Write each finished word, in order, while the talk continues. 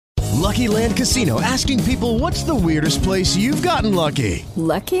Lucky Land Casino, asking people, what's the weirdest place you've gotten lucky?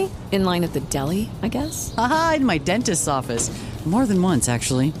 Lucky? In line at the deli, I guess? Aha, in my dentist's office. More than once,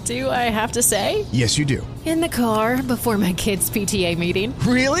 actually. Do I have to say? Yes, you do. In the car before my kids' PTA meeting.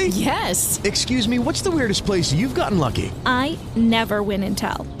 Really? Yes. Excuse me, what's the weirdest place you've gotten lucky? I never win and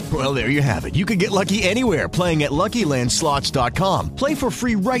tell. Well, there you have it. You can get lucky anywhere, playing at LuckyLandSlots.com. Play for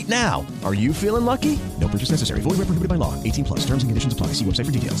free right now. Are you feeling lucky? No purchase necessary. Void where prohibited by law. 18 plus. Terms and conditions apply. See website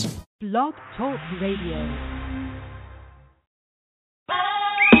for details. Blog Talk Radio.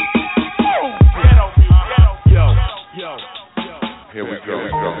 Yo. Here we go.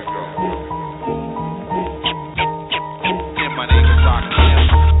 And my name is Rakim.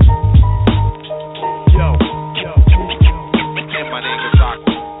 Yo. And my name is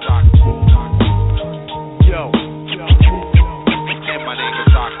Rakim. Yo. And my name is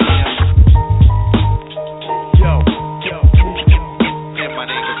Rakim. Yo. And my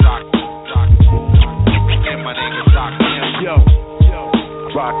name is Rakim. And my name is Rakim. Yo.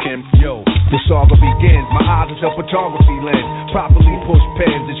 Rakim. Yo. The saga begins, my eyes is a photography lens. Properly push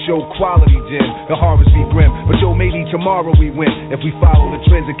pens and show quality gem. The harvest be grim, but yo, maybe tomorrow we win. If we follow the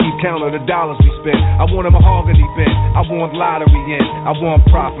trends and keep count of the dollars we spend. I want a mahogany pen, I want lottery in, I want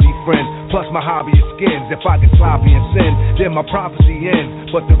property friends. Plus my hobby is skins. If I get sloppy and sin, then my prophecy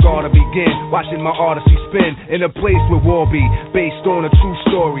ends. But the gotta begin, watching my odyssey spin. In a place where war be, based on a true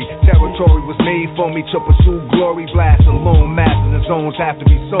story. Territory was made for me to pursue glory. Blast alone, masters and zones have to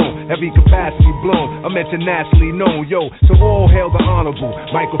be sown. Every capacity blown, I'm internationally known, yo. So all hail the honorable,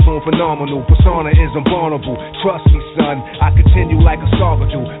 microphone phenomenal, persona is unvulnerable. Trust me, son, I continue like a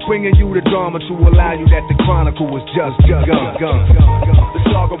saga do, bringing you the drama to allow you that the chronicle is just begun. The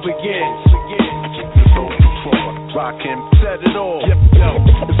saga begins. Rakim said it all. Yo,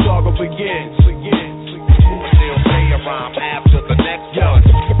 the saga begins. Still say a rhyme after the next one.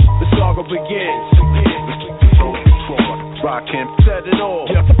 The saga begins. Rakim said it all.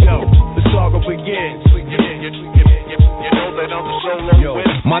 Yo, the saga begins. You know that I'm the solo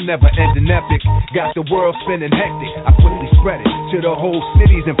winner. My never-ending epic got the world spinning hectic. I quickly spread it to the whole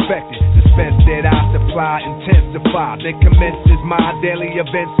city's infected. Suspense that I supply intensify. Then commences my daily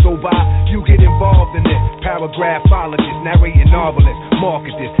events go by. You get involved in it. Paragraphologist, narrating novelist.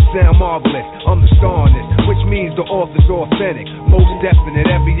 Market this, sound marvelous. I'm the star in this, which means the author's authentic. Most definite,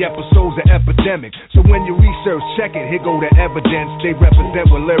 every episode's an epidemic. So when you research, check it, here go the evidence. They represent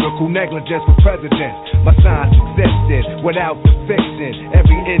with lyrical negligence for presidents. My science existed without the fiction.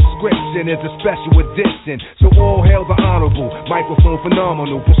 Every inscription is a special edition. So all hail the honorable, microphone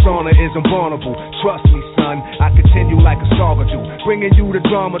phenomenal, persona is invulnerable. Trust me, son, I continue like a saga do, bringing you the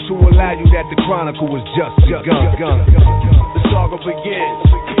drama to allow you that the chronicle is just begun. The saga begins.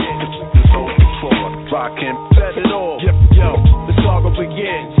 Rakim said it all. Yo, the saga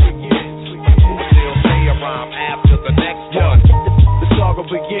begins. Still say a rhyme after the next one. The saga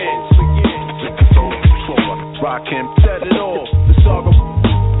begins. Rakim said it all. The saga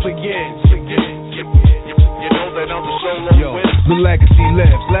begins. You know that I'm the solo winner. The legacy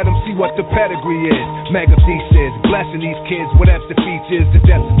lives, let them see what the pedigree is. Mega thesis, blessing these kids with the features. The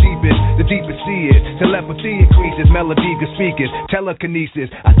depth is deepest, the deepest sea is. Telepathy increases, melody good speakers. Telekinesis,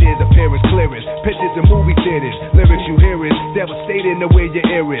 ideas appearance clearest. Pictures in movie theaters, lyrics you hear is devastating the way your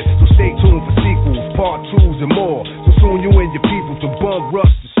ear is. So stay tuned for sequels, part 2s and more. So soon you and your people to bug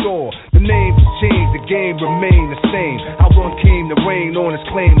rush the store. The names change, the game remain the same. How one came to reign on his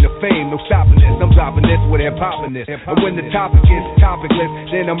claim to fame. No stopping this, I'm dropping this with hip-hopping this. And when the topic is topicless,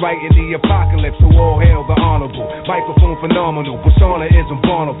 then I'm writing the apocalypse. So all hail the honorable, microphone phenomenal, persona is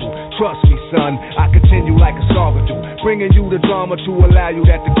invulnerable. Trust me, son, I continue like a saga do, bringing you the drama to allow you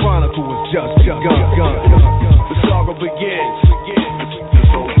that the chronicle is just begun. The saga begins.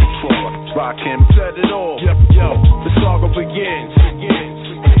 Rakim said it all. Yo, the saga begins.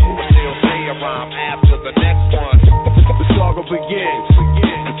 Still say a rhyme after the next one. The saga begins.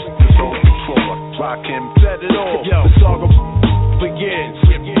 Rakim said it all. Yo, the saga begins.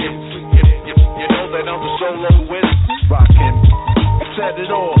 You know that I'm the solo winner. Rakim said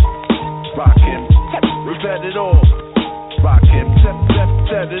it all. Rakim revet it all. Rakim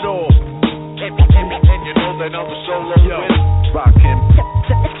said it all. And you know that I'm the solo winner. Rakim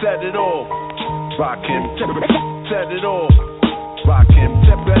said it all. Rakim said it all. Rakim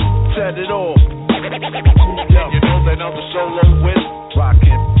said it all. Yo, you know that I'm the solo winner.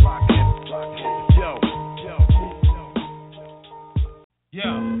 Rakim. Yo,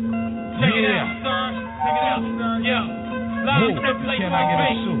 check it out, son. Check it out, son. Yo, live in the place on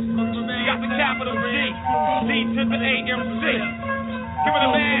base. You got the capital G, D to the AMC. Give it a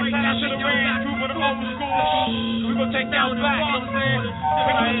man, shout out to the man, crew for the old school. We gonna take down the back, you know what I'm saying?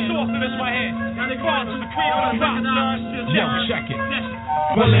 Make the source Yo, check it.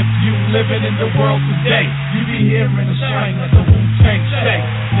 Well, if you living in the world today, you be hearing the slang of the Wu-Tang say.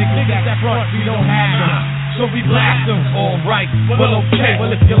 Niggas that front, we don't have them, so we blast them. Alright, well okay,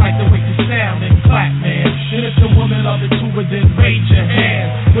 well if you like the way you sound, then clap, man. And if the woman love it too, then raise your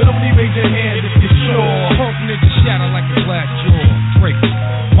hand. But only raise your hand if you're sure. Punk nigga shatter like a glass jaw. Break it.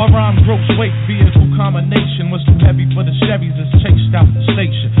 My rhyme gross weight vehicle combination was too heavy for the Chevys that's chased out the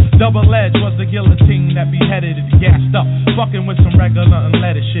station. Double edge was the guillotine that beheaded it, gassed up, fucking with some regular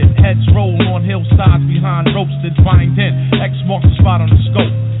unleaded shit. Heads roll on hillsides behind roasted, vined in. X marks the spot on the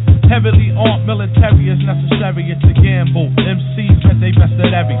scope. Heavily armed military is necessary, it's a gamble. MCs bet they best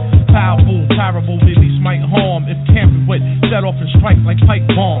at every powerful, parable release might harm if tampered with, set off and strike like pipe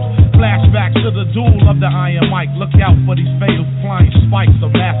bombs. Flashbacks to the duel of the Iron Mike. Look out for these fatal flying spikes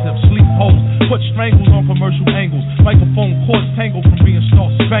of massive sleep holes. Put strangles on commercial angles. Microphone cords tangled from being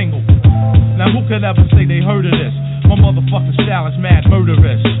star-spangled. Now who could ever say they heard of this? My motherfucking style is mad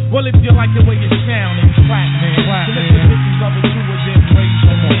murderous. Well, if you like the way you sound, then clap, man. So let the bitches of it too, and then raise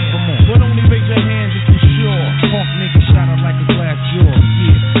them on. But only raise your hands if you're sure. Punk nigga shatter like a glass jaw.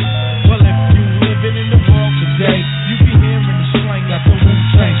 Yeah. Well, if you living in the world today, you be hearing the slang that the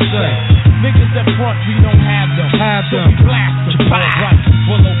Wu-Tang say. Niggas that front, we don't have them. So we blast them. Alright,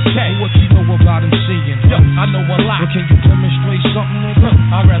 well okay. What you know about him seeing? Yo, I know a lot. But can you demonstrate something, nigga?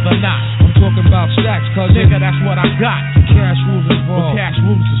 I'd rather not. I'm talking about stacks, cause nigga, that's what I got. Cash rules involved. Cash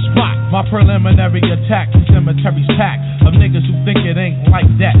rules the spot. My preliminary attack, the cemetery's packed of niggas who think it ain't like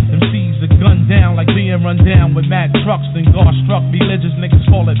that. Them C's are gunned down like being run down with mad trucks. Then God struck religious niggas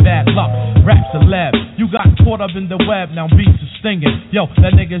call it bad luck. Raps a lab. You got caught up in the web, now beats are stinging. Yo,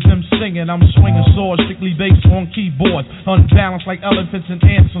 that nigga's them singing. I'm swinging swords, strictly based on keyboards. Unbalanced like elephants and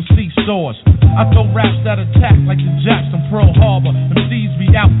ants on seesaws. I throw raps that attack like the Jacks from Pearl Harbor. Them C's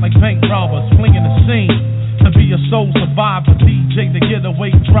be out like bank robbers, flinging the scene. To be a soul survivor, DJ the getaway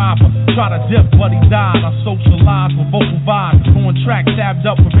driver. Try to dip, but he died. I socialize with vocal vibes. On track, stabbed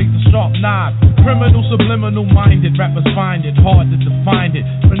up with razor sharp knives. Criminal, subliminal minded, rappers find it hard to define it.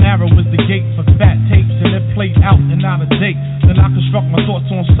 For narrow is the gate for fat tapes, and it played out and out of date. Then I construct my thoughts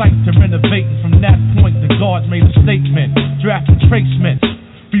on sight to renovate. And from that point, the guards made a statement. Drafting tracements.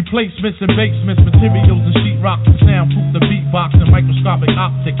 Replacements and basements, materials and sheetrock to soundproof the beatbox and microscopic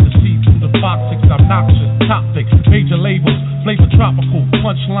optics to see through the foxics, obnoxious topics, major labels, flavor tropical,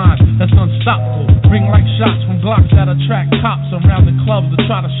 punchlines that's unstoppable. Ring like shots from Glocks that attract cops around the clubs to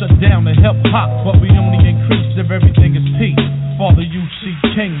try to shut down the hip hop, but we only increase if everything is peace. Father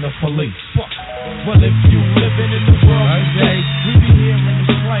UC King, the police. Well, if you living in the world today, we be hearing the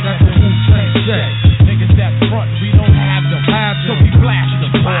slang that the Wu-Tang say. Niggas that front, we don't have them, so we blast them.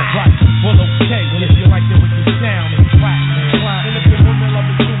 Alright, well okay, well if you like it with your sound, then clap, man. And if the women love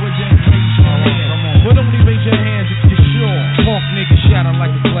it too, then raise your hand. But only raise your hands if you're sure. Punk nigga shatter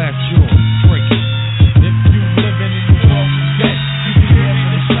like a glass jaw. Break it. If you living in the world today, you be hearing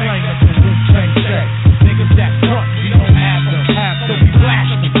the slang that the Wu-Tang say. Niggas that front, we don't have them, so we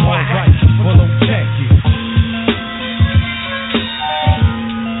blast them. Alright, well okay, yeah.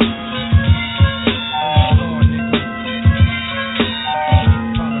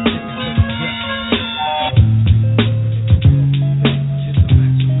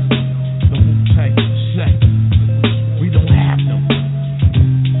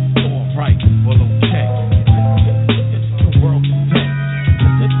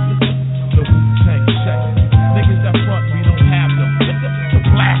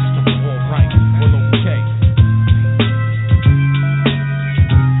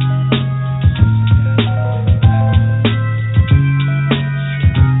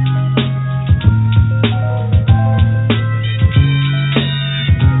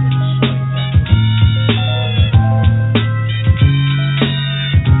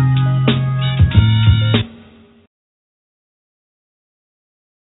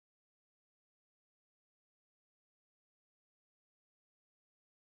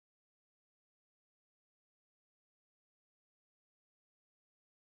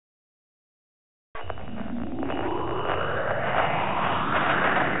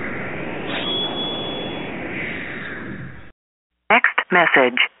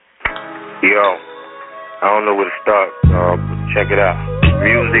 Message. Yo, I don't know where to start, but check it out.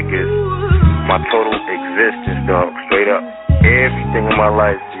 Music is my total existence, dog. Straight up. Everything in my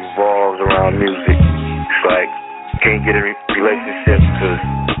life revolves around music. It's like, can't get a relationship because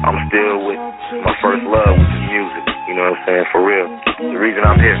I'm still with my first love, which is music. You know what I'm saying? For real. The reason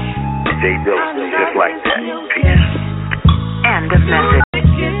I'm here, J. just like that. Peace. End of message.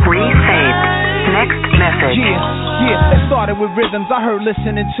 Resaved. Next message. Yeah, it started with rhythms I heard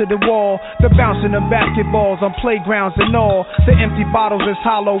listening to the wall. The bouncing of basketballs on playgrounds and all. The empty bottles as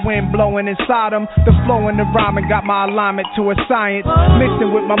hollow wind blowing inside them. The flow and the rhyming got my alignment to a science. Mixing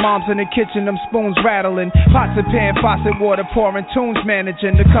with my mom's in the kitchen, them spoons rattling. Pots and pan, faucet water pouring, tunes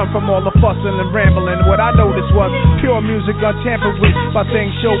managing to come from all the fussing and rambling. What I noticed was pure music untampered with by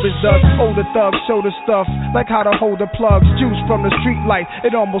things showbiz does. Older thugs show the stuff, like how to hold the plugs. Juice from the street light,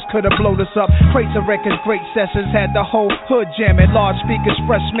 it almost could have blown us up. Crates of records, great sessions, had the whole hood jamming. Large speakers,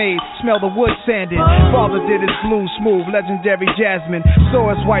 fresh made, smell the wood sanding. Father did his blues smooth, legendary Jasmine.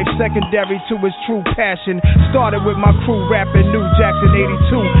 Saw his wife secondary to his true passion. Started with my crew rapping New Jackson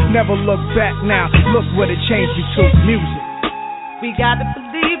 82. Never look back now, look what it changed me to. Music. We gotta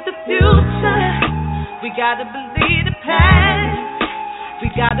believe the future. We gotta believe the past. We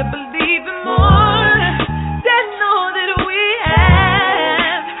gotta believe in more than all that we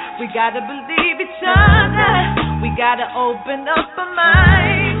have. We gotta believe each other. We gotta open up our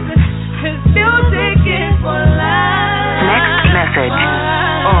minds. Cause music is for life. Next message.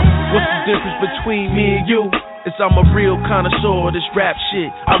 What's the difference between me and you? Is I'm a real connoisseur of this rap shit.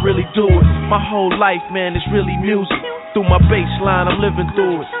 I really do it. My whole life, man, is really music. Through my bass line, I'm living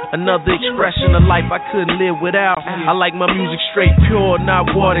through it. Another expression of life I couldn't live without. I like my music straight pure,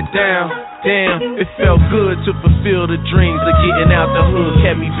 not watered down. Damn, it felt good to fulfill the dreams of getting out the hood.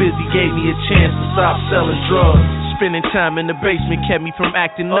 Kept me busy, gave me a chance to stop selling drugs. Spending time in the basement kept me from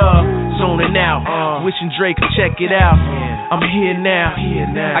acting up, zoning out, wishing Drake could check it out. I'm here now.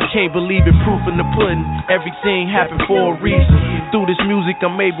 I can't believe it, proof in the pudding. Everything happened for a reason. Through this music,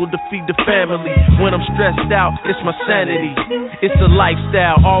 I'm able to feed the family. When I'm stressed out, it's my sanity. It's a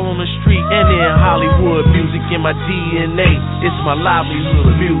lifestyle, all on the street and in Hollywood. Music in my DNA, it's my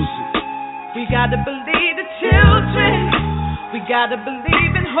livelihood. Music. We gotta believe the children. We gotta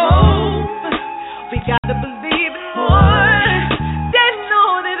believe in hope. We gotta believe in more than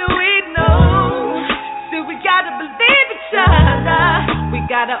all that we know. So we gotta believe each other. We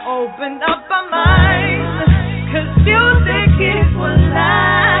gotta open up our minds. Cause music is for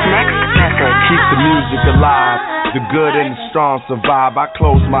life. Next message. Keep the music alive. The good and the strong survive. I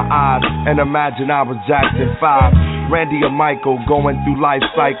close my eyes and imagine I was Jackson 5. Randy or Michael going through life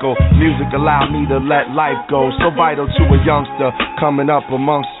cycle. Music allowed me to let life go. So vital to a youngster coming up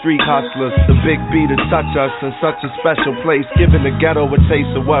amongst street hustlers. The big beat to touch us in such a special place. Giving the ghetto a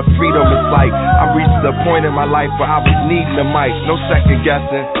taste of what freedom is like. I reached the point in my life where I was needing a mic. No second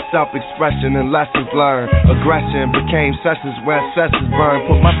guessing. Self-expression and lessons learned. Aggression became sessions where sessions burn.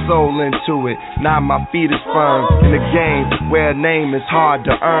 Put my soul into it. Now my feet is firm. In a game where a name is hard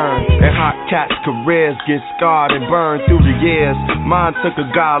to earn. And hot cats' careers get scarred and burned through the years. Mine took a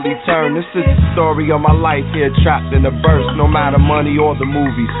godly turn. This is the story of my life here, trapped in a verse. No matter money or the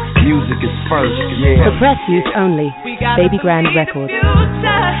movies, music is first. Yeah. For press use only. Baby Grand Records.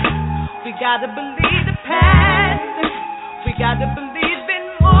 We gotta believe the past. We gotta believe in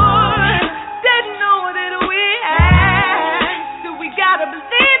more than all that we have. So we gotta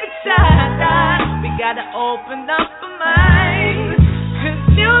believe each other. We gotta open up our minds. Cause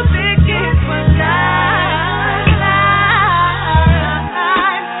music is for life.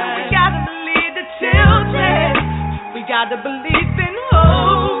 So we gotta believe the children. We gotta believe in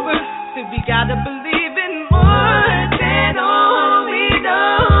hope. So we gotta believe in more than all we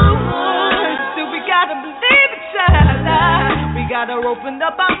know. So we gotta believe each other. We gotta open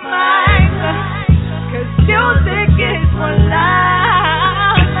up our minds. Cause music is for life.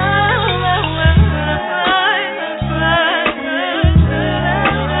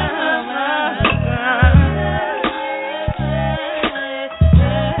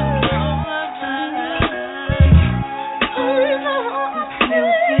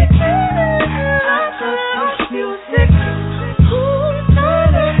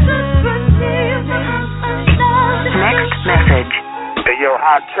 Message. Hey yo,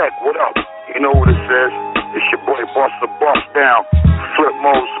 High Tech, what up? You know what it says? It's your boy Busta Bust Down, Flip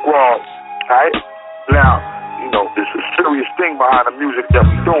Mode Squad. Alright? Now, you know, there's a serious thing behind the music that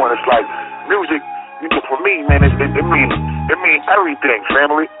we're doing. It's like music, you know, for me, man, it means everything,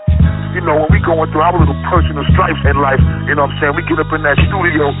 family. You know, when we going through our little personal stripes in life, you know what I'm saying? We get up in that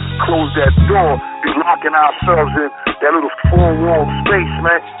studio, close that door, be locking ourselves in that little four-wall space,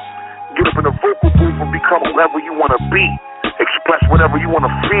 man. Get up in the vocal booth and become whoever you want to be. Express whatever you want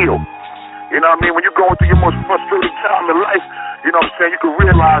to feel. You know what I mean? When you're going through your most frustrating time in life, you know what I'm saying, you can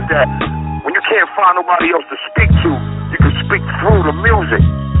realize that when you can't find nobody else to speak to, you can speak through the music.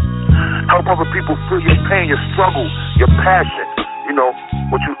 Help other people feel your pain, your struggle, your passion, you know,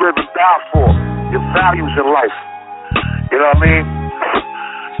 what you live and die for, your values in life. You know what I mean?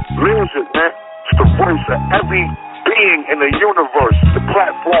 Music, man. the voice of every being in the universe. The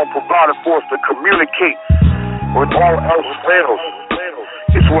platform provided for us to communicate when all else fails.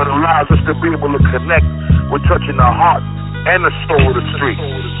 It's what allows us to be able to connect with touching the heart and the soul of the street.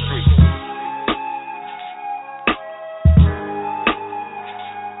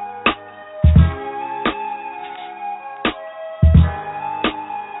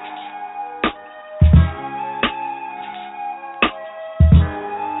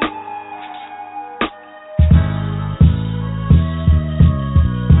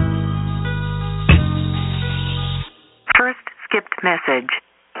 Message.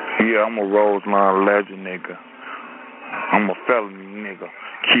 Yeah, I'm a Roseline legend nigga. I'm a felony nigga.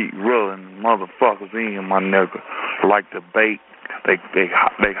 Keep reeling motherfuckers in, my nigga. Like the bait, they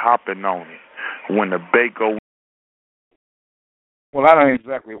hopping on it. When the bait go. Well, I don't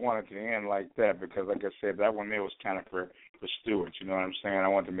exactly want it to end like that because, like I said, that one there was kind of for Stuart. You know what I'm saying? I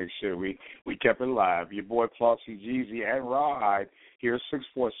wanted to make sure we kept it live. Your boy Flauxy, Jeezy, and Rawhide here,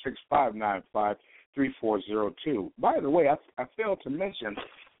 646-595-3402. By the way, I failed to mention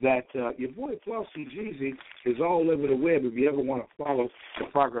that your boy Flauxy Jeezy is all over the web. If you ever want to follow the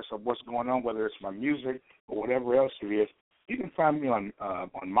progress of what's going on, whether it's my music or whatever else it is, you can find me on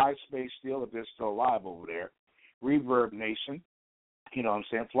MySpace still, if they're still alive over there. Reverb Nation, you know what I'm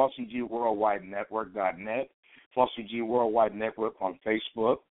saying? Flauxy G Worldwide Network.net, Flauxy G Worldwide Network on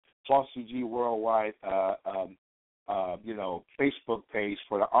Facebook, Flauxy G Worldwide Facebook page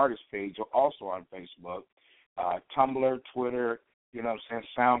for the artist page, also on Facebook, Tumblr, Twitter, you know what I'm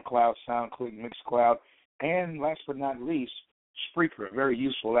saying, SoundCloud, SoundClick, Mixcloud, and last but not least, Spreaker, a very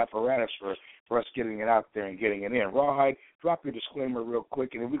useful apparatus for us getting it out there and getting it in. Rawhide, drop your disclaimer real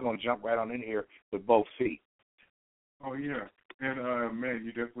quick, and then we're going to jump right on in here with both feet. Oh, yeah. And, man,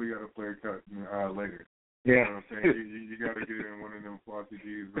 you definitely got to play a cut later. Yeah. You know what I'm saying? You got to get in one of them Flauxy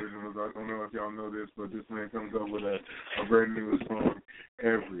G's versions. I don't know if y'all know this, but this man comes up with a brand new song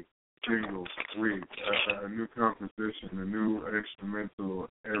every single week. A new composition, a new instrumental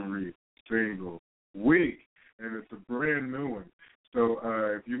every single week. And it's a brand new one. So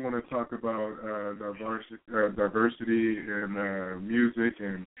if you want to talk about diversity in music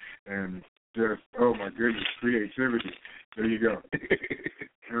and just, oh my goodness, creativity, there you go.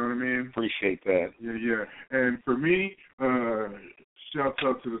 You know what I mean? Appreciate that. Yeah. And for me, shouts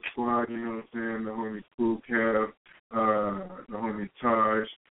out to the squad, you know what I'm saying, the homie Cool Cav, the homie Taj.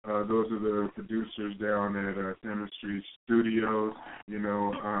 Those are the producers down at Salmon Street Studios. You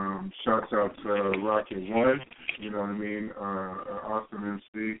know, shouts out to Rocket One, you know what I mean, awesome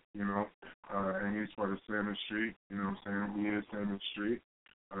MC, you know, and he's part of Salmon Street, you know what I'm saying, he is Salmon Street.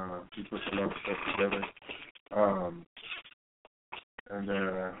 He puts a lot of stuff together. And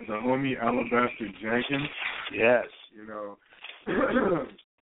the homie Alabaster Jenkins, yes, you know,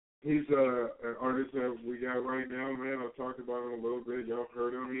 he's an artist that we got right now, man. I've talked about him a little bit. Y'all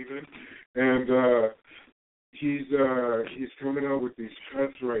heard him even. And he's coming out with these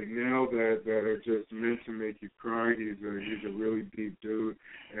cuts right now that are just meant to make you cry. He's a really deep dude,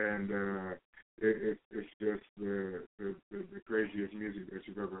 and it's just the craziest music that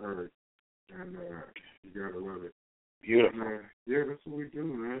you've ever heard. And you gotta love it. Beautiful. Yeah, that's what we do,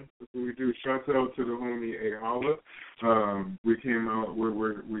 man. That's what we do. Shouts out to the homie A Holla. We came out,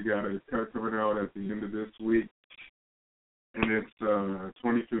 we got a cut coming out at the end of this week, and it's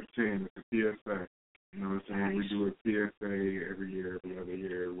 2015. It's a PSA. You know what I'm saying? We do a PSA every year, every other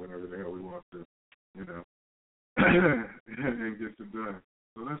year, whenever the hell we want to, you know, and get it done.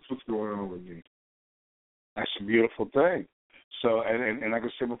 So that's what's going on with me. That's a beautiful thing. So, and like I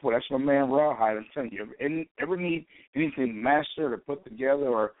said before, that's my man Rawhide. I'm telling you, ever need anything mastered or put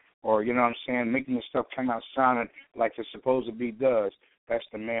together or you know what I'm saying, making the stuff come out sounding like it's supposed to be does, that's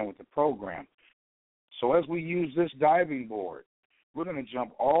the man with the program. So as we use this diving board, we're going to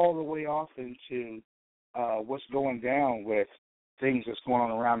jump all the way off into what's going down with things that's going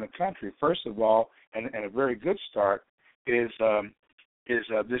on around the country. First of all, and a very good start, is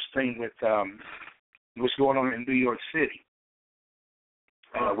this thing with what's going on in New York City.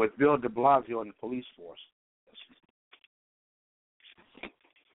 With Bill de Blasio and the police force.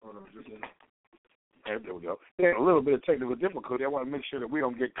 Hold on, just a minute. There we go. There's a little bit of technical difficulty. I want to make sure that we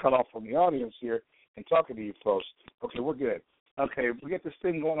don't get cut off from the audience here and talking to you folks. Okay, we're good. Okay, we get this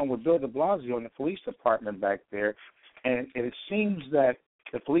thing going on with Bill de Blasio and the police department back there, and it seems that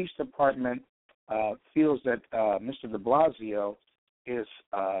the police department feels that Mr. de Blasio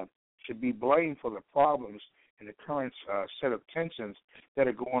should be blamed for the problems and the current set of tensions that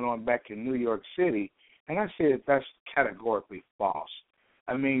are going on back in New York City. And I say that that's categorically false.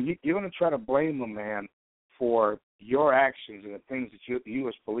 I mean, you're going to try to blame a man for your actions and the things that you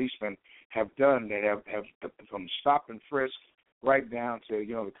as policemen have done that have from stop and frisk right down to,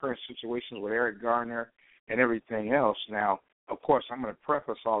 the current situations with Eric Garner and everything else. Now, of course, I'm going to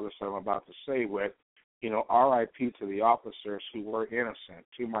preface all this that I'm about to say with, RIP to the officers who were innocent,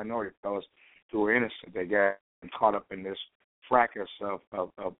 2 minority fellows who were innocent. They got caught up in this fracas of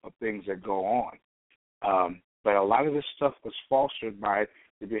things that go on. But a lot of this stuff was fostered by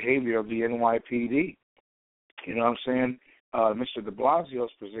the behavior of the NYPD. You know what I'm saying? Mr. de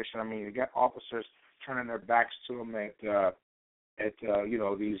Blasio's position, you got officers turning their backs to him at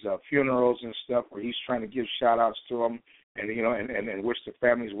these funerals and stuff where he's trying to give shout-outs to them and wish the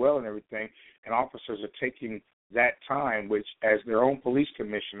families well and everything. And officers are taking that time, which, as their own police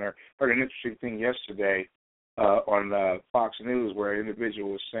commissioner, heard an interesting thing yesterday on Fox News where an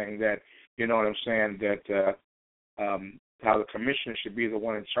individual was saying that, that how the commissioner should be the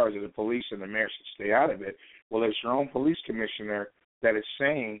one in charge of the police and the mayor should stay out of it. Well, it's your own police commissioner that is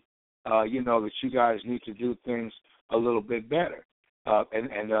saying, that you guys need to do things a little bit better.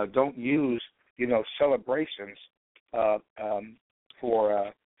 And don't use, celebrations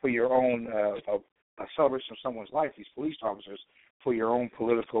for your own a celebration of someone's life, these police officers, for your own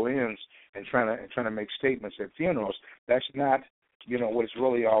political ends and trying to make statements at funerals. That's not, what it's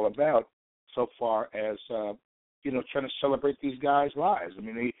really all about so far as, trying to celebrate these guys' lives.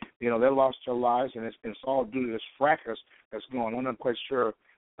 They lost their lives, and it's all due to this fracas that's going on. I'm quite sure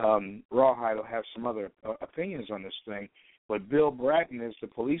Rawhide will have some other opinions on this thing. But Bill Bratton is the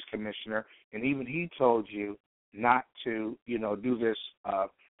police commissioner, and even he told you not to, do this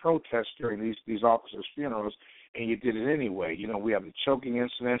protest during these officers' funerals, and you did it anyway. We have the choking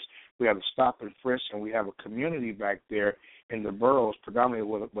incidents, we have the stop and frisk, and we have a community back there in the boroughs,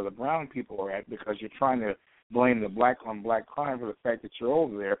 predominantly where the brown people are at, because you're trying to blame the black-on-black crime for the fact that you're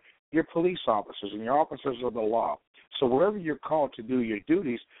over there. You're police officers, and you're officers of the law. So wherever you're called to do your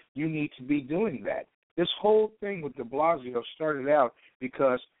duties, you need to be doing that. This whole thing with de Blasio started out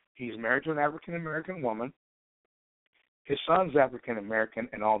because he's married to an African-American woman. His son's African-American,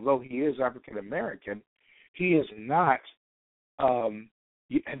 and although he is African-American, he is not,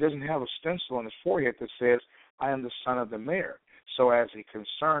 he doesn't have a stencil on his forehead that says, I am the son of the mayor. So as a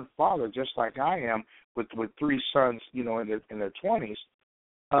concerned father, just like I am, with 3 sons, in their 20s,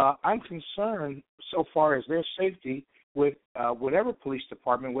 I'm concerned so far as their safety with whatever police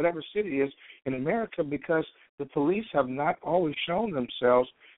department, whatever city is in America, because the police have not always shown themselves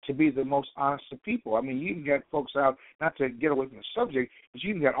to be the most honest of people. You can get folks out, not to get away from the subject, but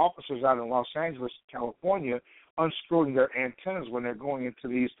you can get officers out in Los Angeles, California, unscrewing their antennas when they're going into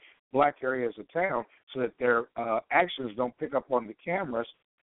these black areas of town so that their actions don't pick up on the cameras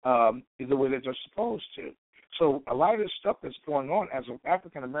the way that they're supposed to. So a lot of this stuff that's going on, as an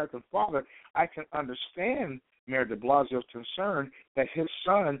African-American father, I can understand Mayor de Blasio's concern that his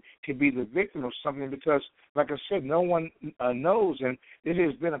son could be the victim of something because, like I said, no one knows, and it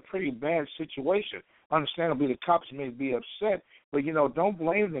has been a pretty bad situation. Understandably, the cops may be upset, but, don't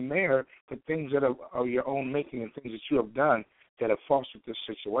blame the mayor for things that are your own making and things that you have done that have fostered this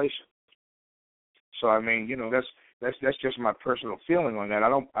situation. So, that's just my personal feeling on that.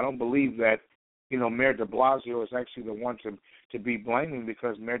 I don't believe that, Mayor de Blasio is actually the one to be blaming,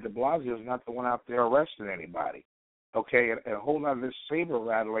 because Mayor de Blasio is not the one out there arresting anybody. Okay, and a whole lot of this saber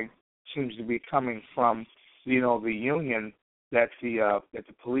rattling seems to be coming from, the union that the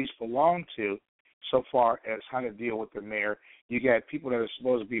police belong to, so far as how to deal with the mayor. You got people that are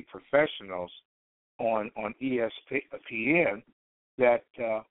supposed to be professionals on ESPN that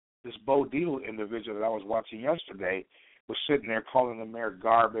this Bo Deal individual that I was watching yesterday was sitting there calling the mayor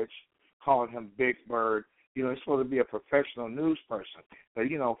garbage, calling him Big Bird. He's supposed to be a professional news person. But,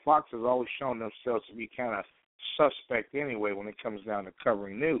 Fox has always shown themselves to be kind of suspect anyway when it comes down to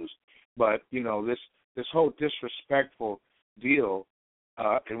covering news. But, this whole disrespectful deal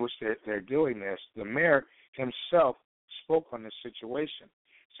in which they're doing this, the mayor himself spoke on this situation.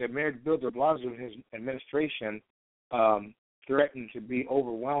 Said Mayor Bill de Blasio and his administration threatened to be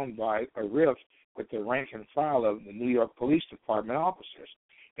overwhelmed by a rift with the rank and file of the New York Police Department officers.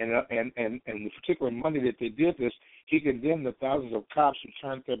 And the particular Monday that they did this, he condemned the thousands of cops who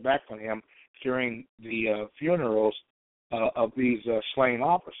turned their back on him during the funerals of these slain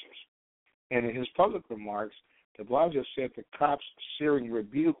officers. And in his public remarks, de Blasio said the cops' searing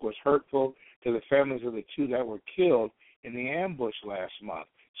rebuke was hurtful to the families of the 2 that were killed in the ambush last month.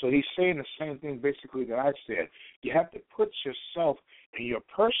 So he's saying the same thing basically that I said. You have to put yourself and your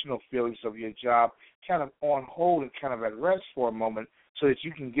personal feelings of your job kind of on hold and kind of at rest for a moment so that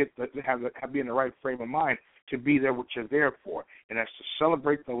you can be in the right frame of mind to be there what you're there for. And that's to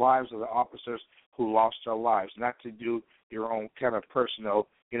celebrate the lives of the officers who lost their lives, not to do your own kind of personal,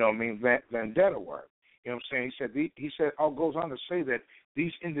 vendetta work. You know what I'm saying? He said, goes on to say that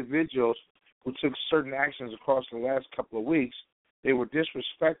these individuals who took certain actions across the last couple of weeks, they were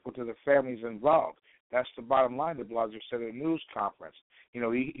disrespectful to the families involved. That's the bottom line, de Blasio said at a news conference.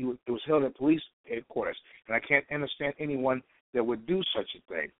 It was held at police headquarters, and I can't understand anyone that would do such a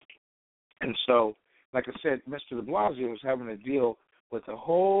thing. And so, like I said, Mr. de Blasio was having to deal with a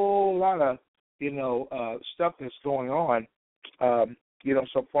whole lot of, stuff that's going on,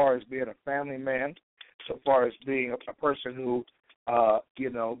 so far as being a family man, so far as being a person who,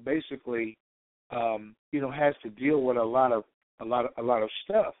 basically, has to deal with a lot of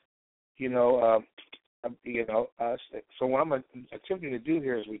stuff, So what I'm attempting to do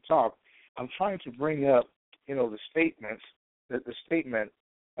here as we talk, I'm trying to bring up, the statements, the statement,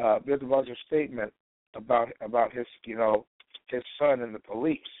 Bill de Blasio's statement about his, his son and the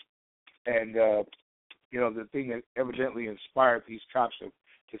police, and the thing that evidently inspired these cops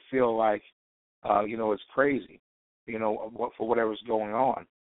to feel like, it's crazy, for whatever's going on.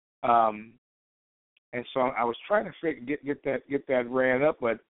 And so I was trying to get that ran up,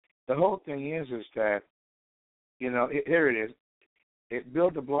 but the whole thing is that, here it is. Bill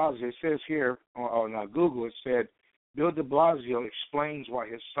de Blasio, it says here on Google, it said, Bill de Blasio explains why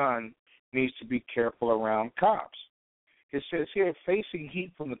his son needs to be careful around cops. It says here, facing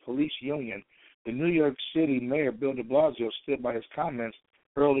heat from the police union, the New York City Mayor Bill de Blasio stood by his comments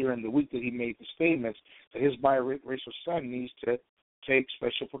earlier in the week that he made the statements that his biracial son needs to take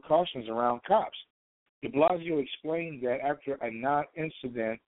special precautions around cops. De Blasio explained that after a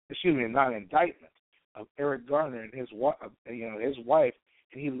non-indictment of Eric Garner and his wife,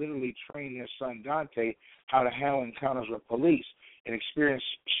 and he literally trained his son Dante how to handle encounters with police, an experience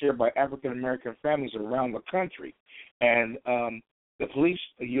shared by African American families around the country. And the police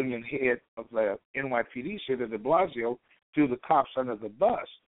union head of the NYPD said that de Blasio threw the cops under the bus.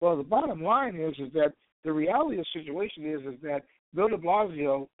 Well, the bottom line is that the reality of the situation is that Bill de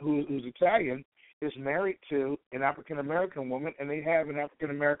Blasio, who's Italian, is married to an African American woman, and they have an African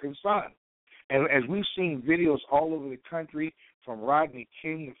American son. And as we've seen videos all over the country, from Rodney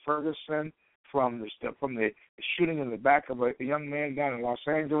King to Ferguson, from the shooting in the back of a young man down in Los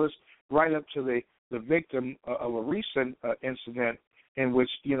Angeles, right up to the victim of a recent incident in which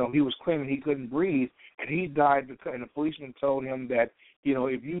he was claiming he couldn't breathe, and he died because, and the policeman told him that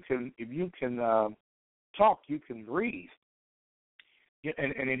if you can talk, you can breathe.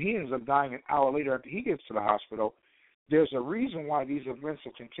 And then he ends up dying an hour later after he gets to the hospital. There's a reason why these events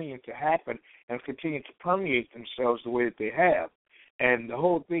have continued to happen and continue to permeate themselves the way that they have. And the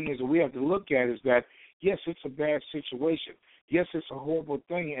whole thing is that we have to look at is that, yes, it's a bad situation. Yes, it's a horrible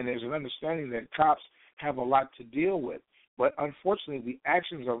thing, and there's an understanding that cops have a lot to deal with. But unfortunately, the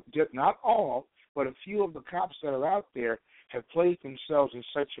actions of not all, but a few of the cops that are out there have placed themselves in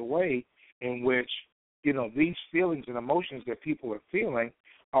such a way in which, these feelings and emotions that people are feeling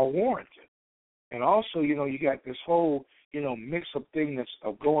are warranted. And also, you got this whole, mix-up thing that's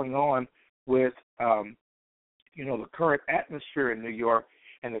going on with, the current atmosphere in New York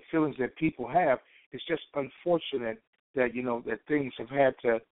and the feelings that people have. It's just unfortunate that, that things have had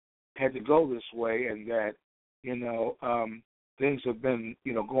to go this way, and that, things have been,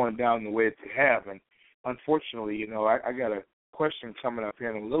 going down the way that they have. And unfortunately, I got a question coming up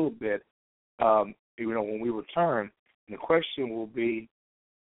here in a little bit, when we return. And the question will be,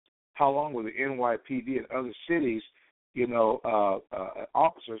 how long will the NYPD and other cities,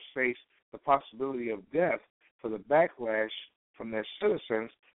 officers face the possibility of death for the backlash from their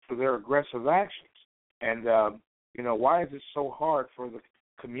citizens for their aggressive actions? And, why is it so hard for the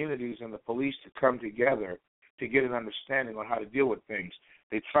communities and the police to come together to get an understanding on how to deal with things?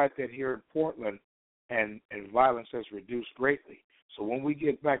 They tried that here in Portland, and violence has reduced greatly. So when we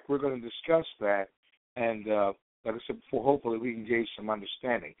get back, we're going to discuss that, and like I said before, hopefully we can gauge some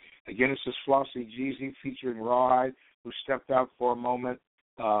understanding. Again, this is Flauxy Jeezy featuring Rawhide, who stepped out for a moment.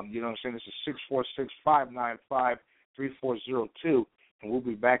 This is 646-595-3402, and we'll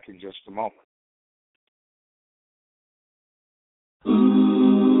be back in just a moment.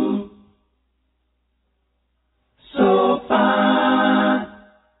 Ooh, so fine,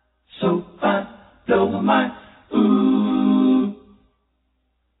 blow my mind. Ooh,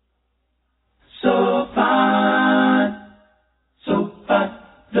 so fine,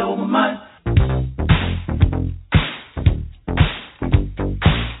 blow my mind.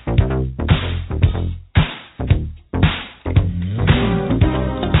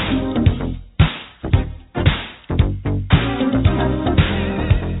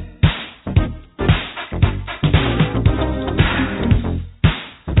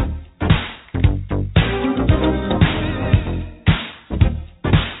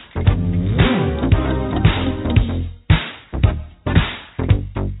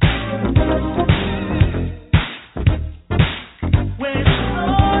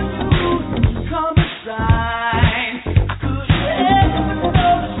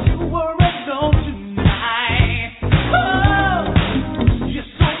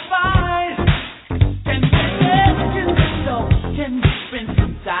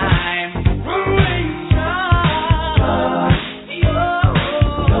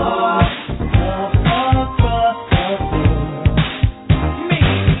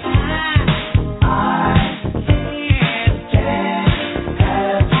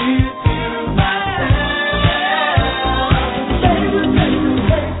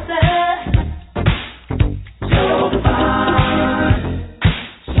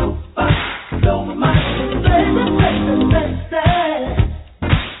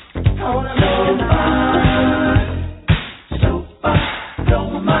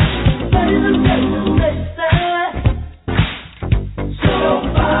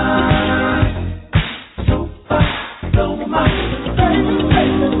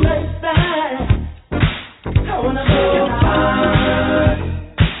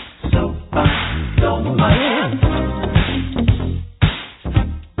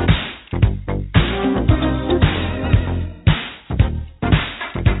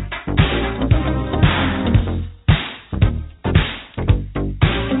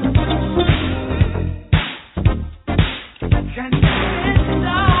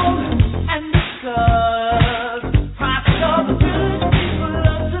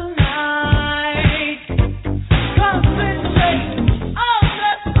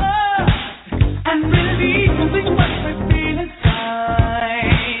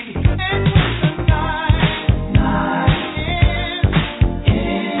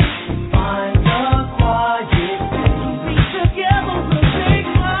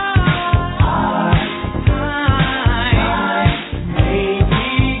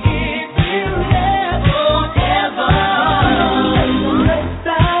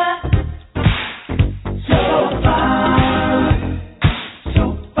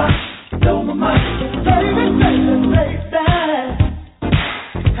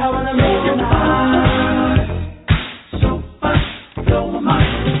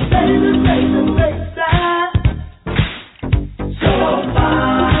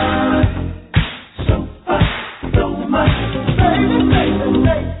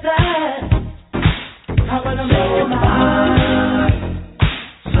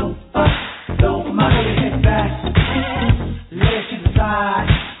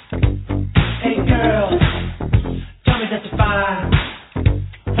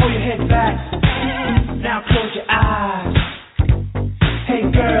 your head back. Now close your eyes. Hey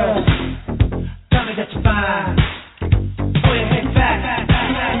girls, tell me that you're fine. Pull your head back,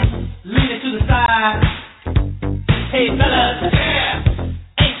 lean it to the side. Hey fellas,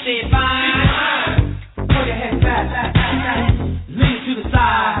 ain't she fine? Pull your head back, lean it to the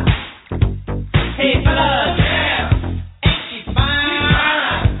side. Hey fellas, ain't she fine?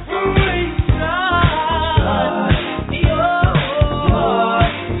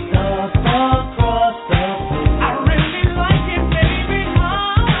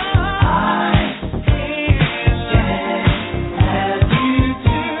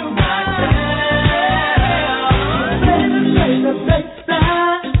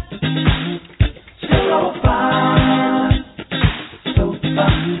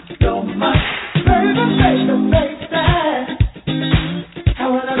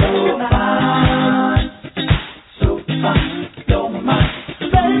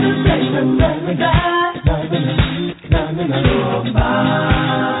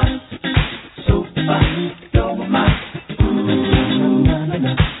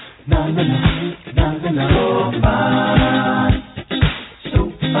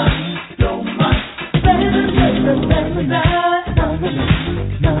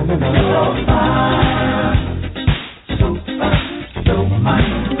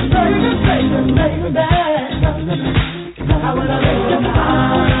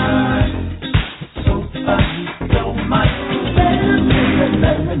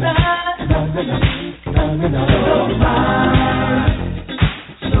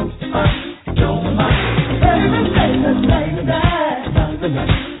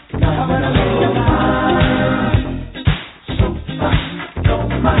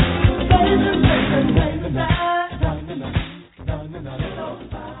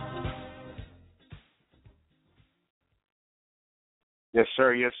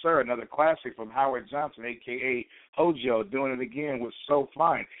 Yes, sir. Another classic from Howard Johnson, a.k.a. Hojo, doing it again with So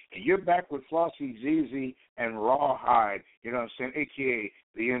Fine. And you're back with Flauxy, ZZ, and Rawhide. You know what I'm saying? A.k.a.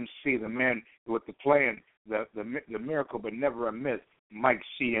 the MC, the man with the plan, the miracle but never a myth, Mike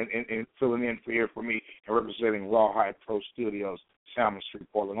C. And filling in for me and representing Rawhide Pro Studios, Salmon Street,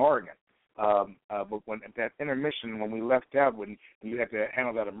 Portland, Oregon. But when at that intermission, when we left out, when you had to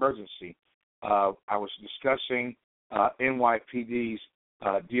handle that emergency, I was discussing NYPD's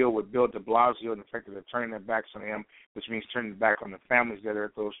deal with Bill de Blasio and the fact that they're turning their backs on him, which means turning back on the families that are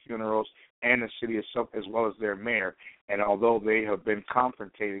at those funerals and the city itself as well as their mayor. And although they have been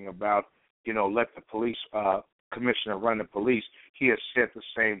confrontating about, let the police commissioner run the police, he has said the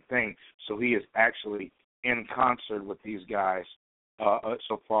same thing. So he is actually in concert with these guys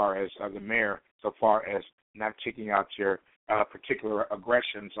so far as the mayor, so far as not kicking out your particular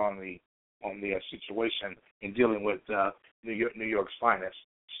aggressions on the situation in dealing with New York's finest.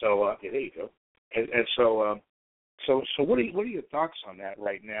 So there you go. And so what are your thoughts on that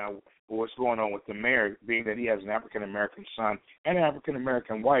right now? What's going on with the mayor, being that he has an African American son and an African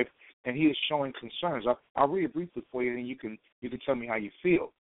American wife, and he is showing concerns. I'll read it briefly for you, and you can tell me how you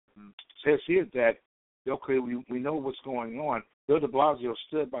feel. It says here that we know what's going on. Bill de Blasio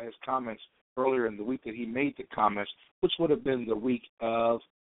stood by his comments earlier in the week that he made the comments, which would have been the week of.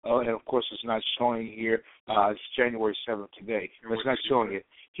 And of course, it's not showing here. It's January 7th today. But it's not showing it.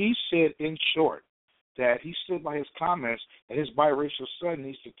 He said, in short, that he stood by his comments that his biracial son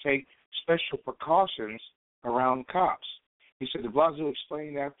needs to take special precautions around cops. He said de Blasio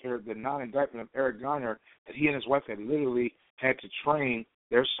explained after the non-indictment of Eric Garner that he and his wife had literally had to train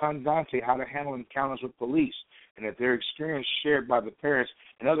their son Dante how to handle encounters with police, and that their experience shared by the parents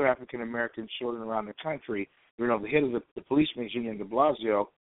and other African American children around the country. The head of the policemen's union, de Blasio,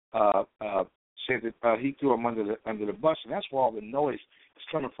 said that he threw him under the bus, and that's where all the noise is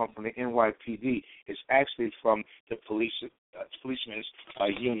coming from the NYPD. It's actually from the policemen's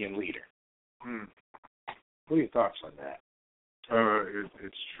union leader. What are your thoughts on that?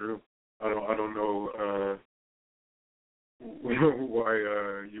 It's true. I don't know why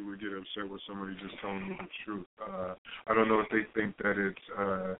you would get upset with somebody just telling you the truth. I don't know if they think that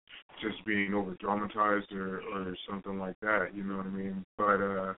it's just being over dramatized or something like that. You know what I mean? But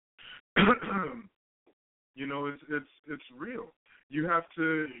it's real. You have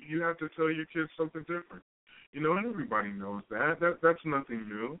to tell your kids something different. And everybody knows that. That's nothing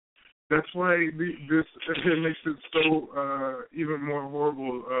new. That's why it makes it so even more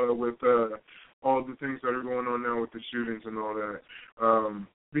horrible with all the things that are going on now with the shootings and all that.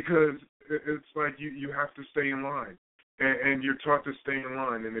 Because it's like you have to stay in line. And you're taught to stay in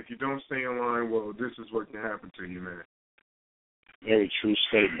line. And if you don't stay in line, well, this is what can happen to you, man. Very true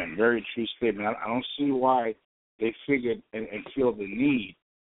statement. Very true statement. I don't see why they figured and feel the need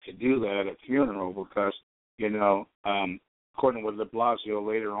to do that at a funeral because, according to what de Blasio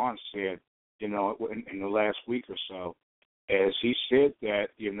later on said, in the last week or so, as he said that,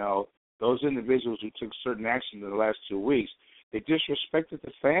 those individuals who took certain action in the last 2 weeks, they disrespected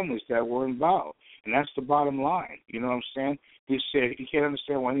the families that were involved. And that's the bottom line. You know what I'm saying? He said he can't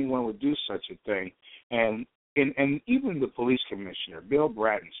understand why anyone would do such a thing. And even the police commissioner, Bill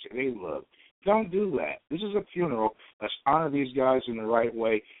Bratton, said, hey, look, don't do that. This is a funeral. Let's honor these guys in the right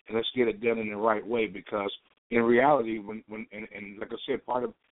way, and let's get it done in the right way because in reality, when like I said, part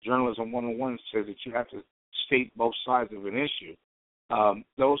of Journalism 101 says that you have to state both sides of an issue.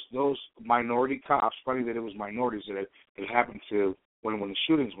 Those minority cops, funny that it was minorities that it happened to when the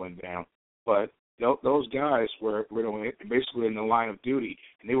shootings went down, but those guys were basically in the line of duty,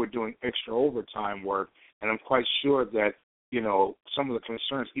 and they were doing extra overtime work, and I'm quite sure that, some of the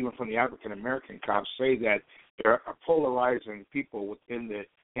concerns, even from the African-American cops, say that there are polarizing people within the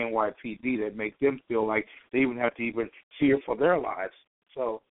NYPD that make them feel like they even have to even fear for their lives.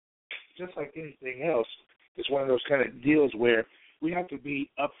 So just like anything else, it's one of those kind of deals where we have to be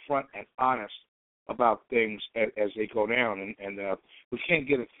upfront and honest about things as they go down, and we can't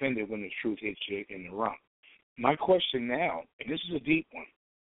get offended when the truth hits you in the rump. My question now, and this is a deep one,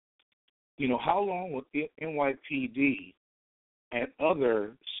 how long will the NYPD and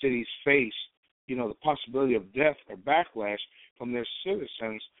other cities face, the possibility of death or backlash from their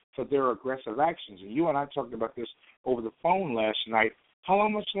citizens for their aggressive actions? And you and I talked about this over the phone last night. How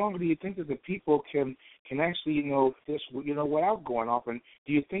much longer do you think that the people can actually, without going off? And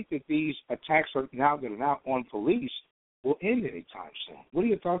do you think that these attacks that are now on police will end anytime soon? What are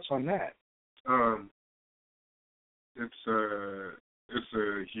your thoughts on that? It's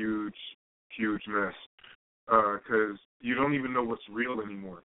a huge mess because you don't even know what's real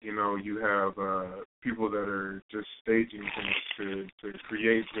anymore. You have people that are just staging things to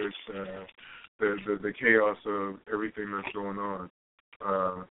create this the chaos of everything that's going on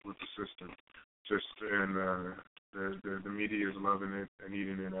with the system. The media is loving it and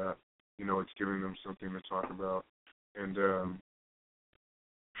eating it up. It's giving them something to talk about, and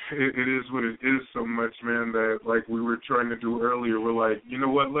it is what it is so much, man, that like we were trying to do earlier, we're like, you know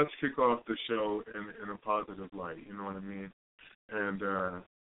what, let's kick off the show in a positive light, you know what I mean? And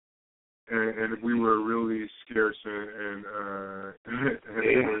we were really scarce and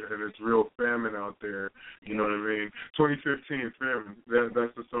it's real famine out there, you know what I mean? 2015 famine,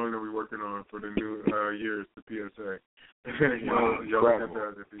 that's the song that we're working on for the new years, the PSA.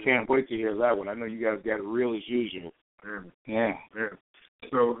 Can't wait to hear that one. I know you guys got it real as usual. Yeah.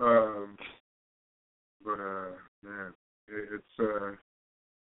 So,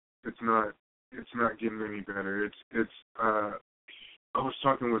 man, it's not getting any better. I was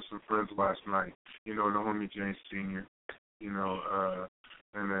talking with some friends last night. The homie James Sr.,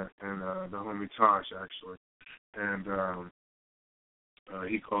 and the homie Tosh actually, and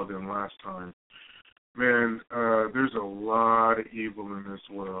he called in last time. Man, there's a lot of evil in this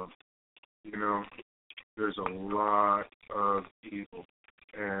world. There's a lot of evil.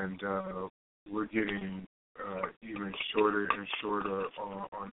 And we're getting even shorter and shorter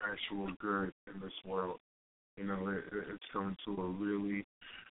on actual good in this world. It's coming to a really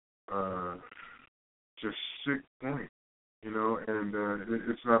just sick point. And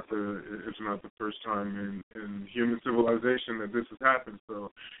it's not the first time in human civilization that this has happened.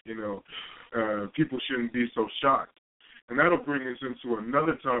 So people shouldn't be so shocked. And that'll bring us into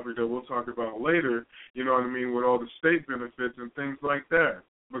another topic that we'll talk about later, you know what I mean, with all the state benefits and things like that.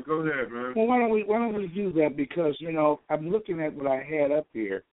 But go ahead, man. Well, why don't we do that? Because, I'm looking at what I had up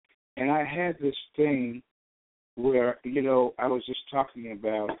here, and I had this thing where, I was just talking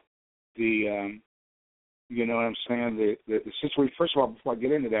about the, you know what I'm saying, the situation. First of all, before I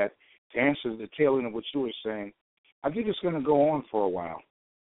get into that, to answer the tail end of what you were saying, I think it's going to go on for a while.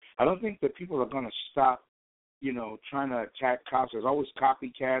 I don't think that people are going to stop trying to attack cops. There's always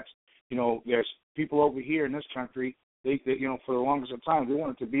copycats. There's people over here in this country, they for the longest of time, they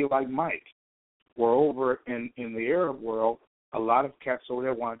wanted to be like Mike. Where over in the Arab world, a lot of cats over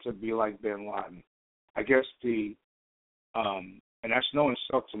there wanted to be like bin Laden. I guess and that's no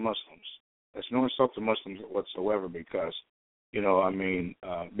insult to Muslims. That's no insult to Muslims whatsoever because, being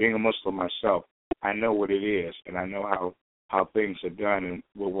a Muslim myself, I know what it is, and I know how things are done, and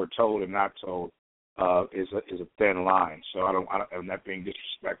what we're told and not told is a thin line. So I'm not being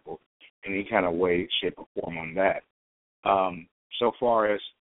disrespectful in any kind of way, shape, or form on that. So far as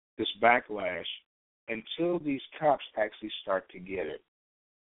this backlash, until these cops actually start to get it,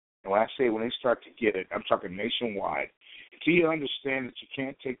 and when I say when they start to get it, I'm talking nationwide. Until you understand that you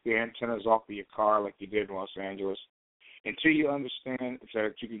can't take the antennas off of your car like you did in Los Angeles, Until you understand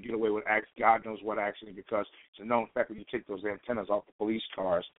that you can get away with God knows what accident, because it's a known fact when you take those antennas off the police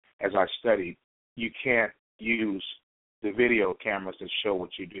cars, as I studied, you can't use the video cameras that show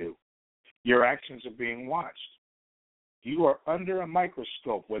what you do. Your actions are being watched. You are under a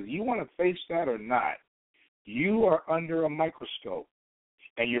microscope. Whether you want to face that or not, you are under a microscope.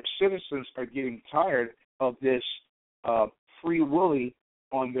 And your citizens are getting tired of this free willy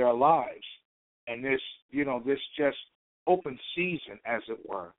on their lives, and this just open season, as it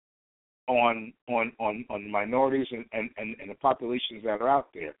were, on minorities and the populations that are out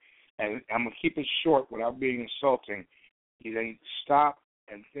there. And I'm going to keep it short without being insulting. You need to stop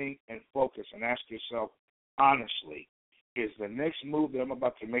and think and focus and ask yourself honestly, is the next move that I'm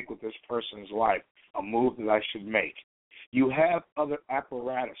about to make with this person's life a move that I should make? You have other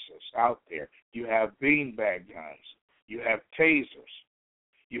apparatuses out there. You have beanbag guns. You have tasers.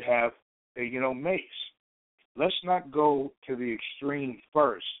 You have, mace. Let's not go to the extreme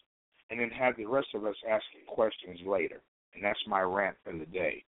first and then have the rest of us asking questions later. And that's my rant for the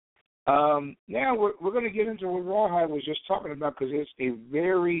day. Now we're going to get into what Rawhide was just talking about, because it's a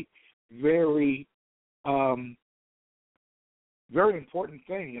very, very, very important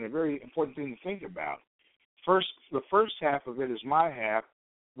thing, and a very important thing to think about. The first half of it is my half,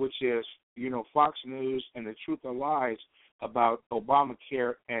 which is, Fox News and the truth or lies about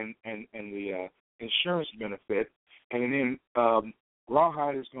Obamacare and the insurance benefit. And then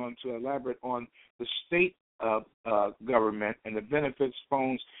Rawhide is going to elaborate on the state government and the benefits,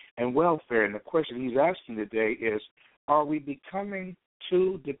 phones, and welfare. And the question he's asking today is, are we becoming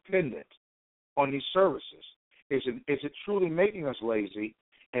too dependent on these services? Is it truly making us lazy,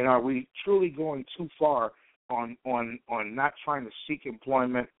 and are we truly going too far on not trying to seek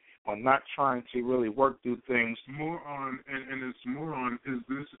employment, on not trying to really work through things? More on, and it's more on, is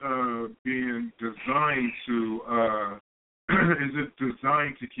this being designed to, is it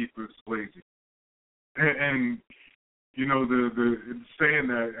designed to keep us lazy? And the saying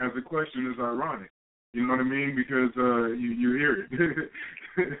that as a question is ironic. You know what I mean? Because you hear it.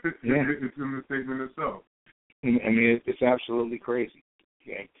 Yeah. It's in the statement itself. I mean, it's absolutely crazy.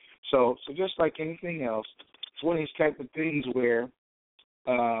 Okay, so just like anything else, it's one of these type of things where,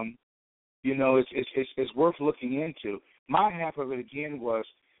 it's worth looking into. My half of it again was,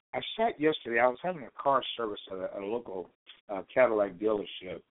 I sat yesterday. I was having a car service at a local Cadillac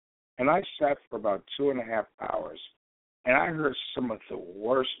dealership, and I sat for about 2.5 hours, and I heard some of the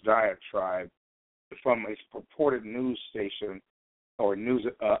worst diatribe from a purported news station or news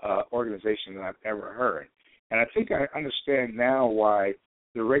organization that I've ever heard. And I think I understand now why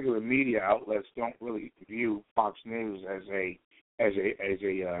the regular media outlets don't really view Fox News as a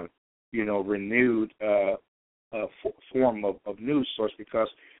renewed form of news source, because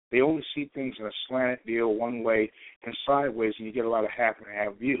they only see things in a slanted deal one way and sideways, and you get a lot of half and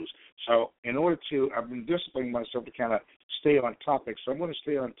half views. So in order I've been disciplining myself to kind of stay on topic, so I'm going to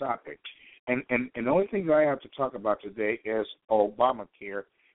stay on topic. And the only thing that I have to talk about today is Obamacare,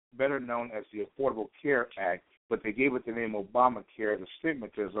 better known as the Affordable Care Act, but they gave it the name Obamacare as a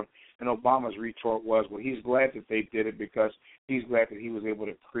stigmatism, and Obama's retort was, well, he's glad that they did it because he's glad that he was able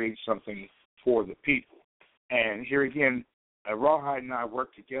to create something for the people. And here again, Rawhide and I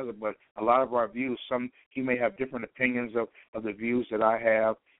work together, but a lot of our views, he may have different opinions of the views that I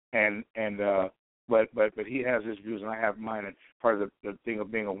have, but he has his views and I have mine, and part of the thing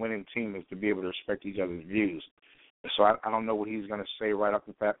of being a winning team is to be able to respect each other's views. So I don't know what he's going to say right off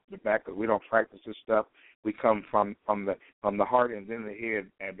the back, because we don't practice this stuff. We come from the heart and then the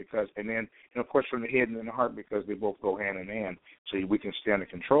head, and then of course from the head and then the heart, because they both go hand in hand, so we can stay under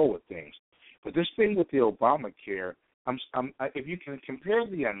control with things. But this thing with the Obamacare, if you can compare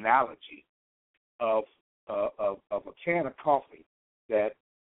the analogy of a can of coffee that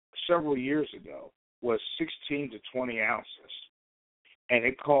several years ago was 16 to 20 ounces, and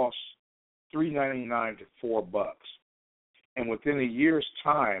it cost $3.99 to $4, and within a year's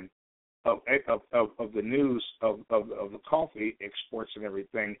time of the news of the coffee exports and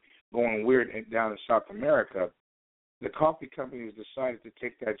everything going weird down in South America, the coffee companies decided to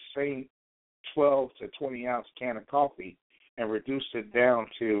take that same 12 to 20 ounce can of coffee and reduced it down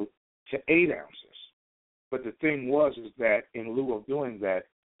to 8 ounces. But the thing is that in lieu of doing that,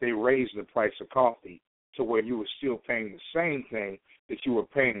 they raised the price of coffee to where you were still paying the same thing that you were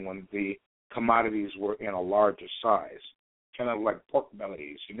paying when the commodities were in a larger size, kind of like pork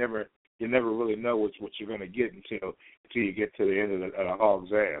bellies. You never really know what you're going to get until you get to the end of the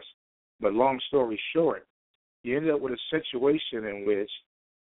hog's ass. But long story short, you end up with a situation in which,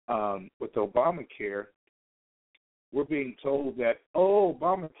 with Obamacare, we're being told that,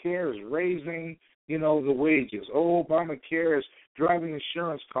 Obamacare is raising the wages. Oh, Obamacare is driving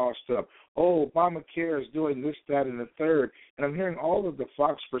insurance costs up. Oh, Obamacare is doing this, that, and the third. And I'm hearing all of the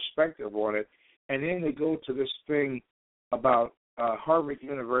Fox perspective on it. And then they go to this thing about Harvard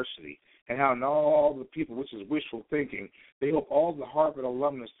University and how now all the people, which is wishful thinking, they hope all the Harvard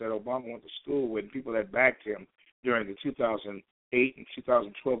alumnus that Obama went to school with, and people that backed him during the 2008 and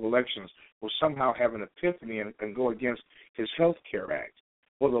 2012 elections, will somehow have an epiphany and go against his Health Care Act.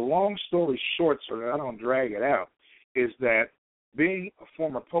 Well, the long story short, so that I don't drag it out, is that being a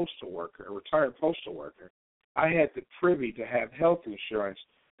former postal worker, a retired postal worker, I had the privy to have health insurance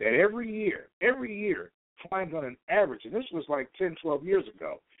that every year climbed on an average, and this was like 10, 12 years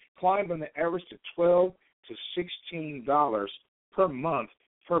ago, climbed on the average to $12 to $16 per month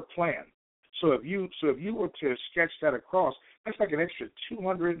per plan. So if you were to sketch that across, that's like an extra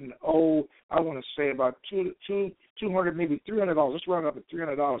 $200 I want to say about $200, maybe $300. Let's round up at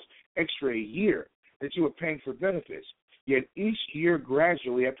 $300 extra a year that you were paying for benefits. Yet each year,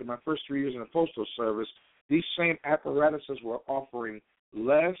 gradually, after my first 3 years in the Postal Service, these same apparatuses were offering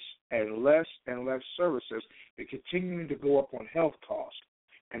less and less and less services and continuing to go up on health costs.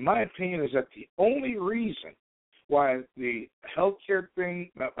 And my opinion is that the only reason why the health care thing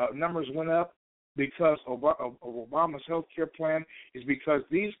numbers went up because of Obama's health care plan is because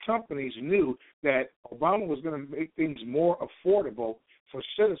these companies knew that Obama was going to make things more affordable for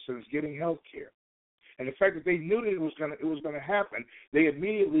citizens getting health care. And the fact that they knew that it was going to happen, they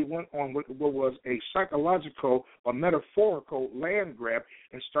immediately went on what was a psychological or metaphorical land grab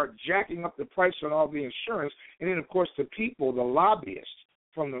and start jacking up the price on all the insurance. And then, of course, the people, the lobbyists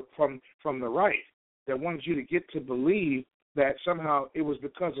from the right that wanted you to get to believe that somehow it was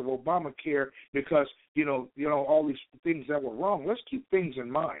because of Obamacare, because all these things that were wrong. Let's keep things in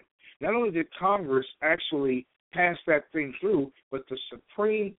mind. Not only did Congress actually pass that thing through, but the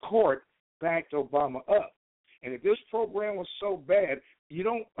Supreme Court backed Obama up. And if this program was so bad, you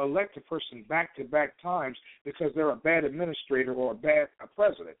don't elect a person back-to-back times because they're a bad administrator or a bad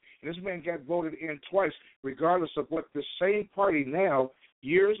president. And this man got voted in twice, regardless of what the same party now,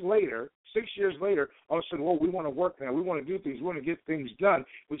 years later, 6 years later, all of a sudden, we want to work now. We want to do things. We want to get things done.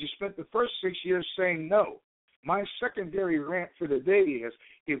 But you spent the first 6 years saying no. My secondary rant for the day is,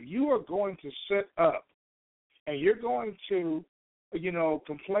 if you are going to sit up and you're going to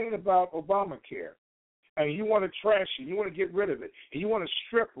complain about Obamacare, and you want to trash it, you want to get rid of it, and you want to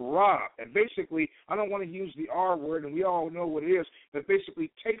strip, rob, and basically, I don't want to use the R word, and we all know what it is, but basically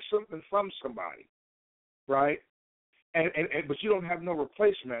take something from somebody, right? But you don't have no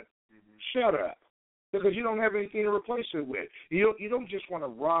replacement. Shut up, because you don't have anything to replace it with. You don't just want to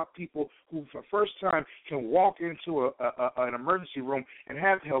rob people who, for the first time, can walk into an emergency room and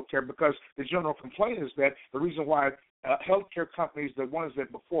have health care, because the general complaint is that the reason why healthcare companies, the ones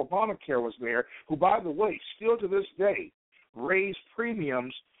that before Obamacare was there, who, by the way, still to this day, raise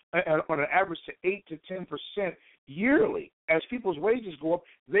premiums on an average to 8 to 10% yearly. As people's wages go up,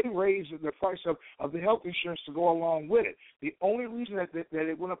 they raise the price of the health insurance to go along with it. The only reason that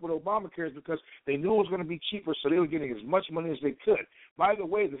it went up with Obamacare is because they knew it was going to be cheaper, so they were getting as much money as they could. By the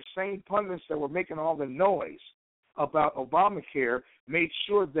way, the same pundits that were making all the noise about Obamacare made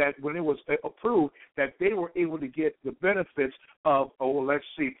sure that when it was approved that they were able to get the benefits of,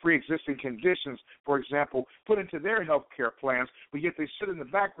 pre-existing conditions, for example, put into their health care plans, but yet they sit in the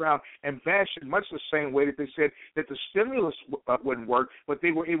background and bash it much the same way that they said that the stimulus wouldn't work, but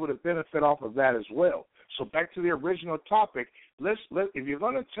they were able to benefit off of that as well. So back to the original topic, if you're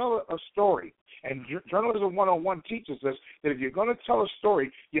going to tell a story, and Journalism 101 teaches us that if you're going to tell a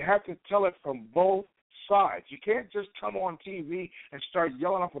story, you have to tell it from both sides. You can't just come on TV and start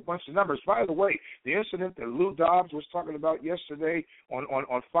yelling off a bunch of numbers. By the way, the incident that Lou Dobbs was talking about yesterday on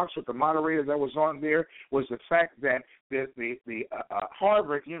Fox with the moderator that was on there was the fact that the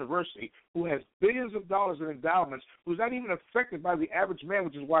Harvard University, who has billions of dollars in endowments, who's not even affected by the average man,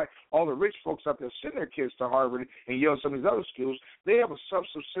 which is why all the rich folks out there send their kids to Harvard and Yale and some of these other schools, they have a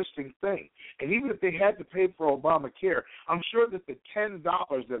self-subsisting thing. And even if they had to pay for Obamacare, I'm sure that the $10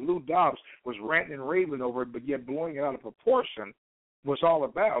 that Lou Dobbs was ranting and raving over, but yet blowing it out of proportion, was all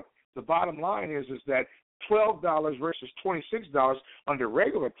about. The bottom line is that $12 versus $26 under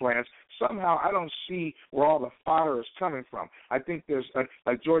regular plans, somehow I don't see where all the fire is coming from. I think there's,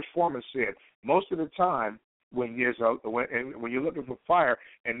 like George Foreman said, most of the time when when you're looking for fire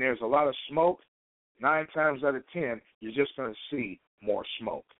and there's a lot of smoke, 9 times out of 10, you're just going to see more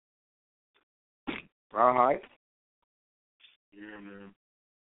smoke. Rawhide? Yeah, man.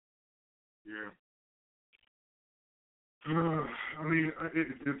 Yeah. I mean,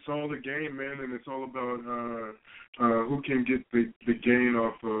 it's all the game, man, and it's all about who can get the gain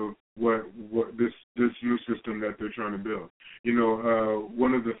off of what this new system that they're trying to build. You know,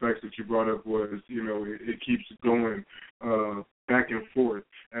 one of the facts that you brought up was, you know, it keeps going back and forth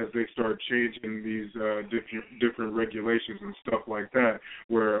as they start changing these different regulations and stuff like that.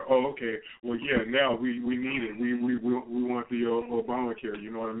 Where, oh, okay, well, yeah, now we need it. We want the Obamacare.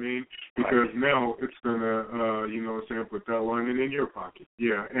 You know what I mean? Because now it's gonna, you know what I'm saying, put that line in your pocket.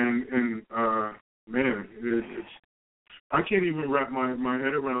 Yeah, and man, it's. I can't even wrap my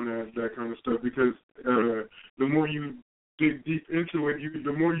head around that kind of stuff, because the more you dig deep into it,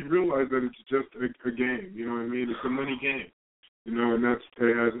 the more you realize that it's just a game. You know what I mean? It's a money game. You know, and it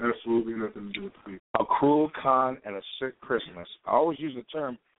has absolutely nothing to do with people. A cruel con and a sick Christmas. I always use the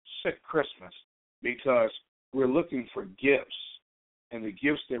term sick Christmas because we're looking for gifts, and the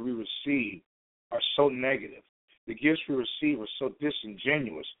gifts that we receive are so negative. The gifts we receive are so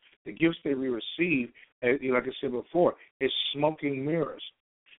disingenuous. The gifts that we receive, like I said before, is smoking mirrors.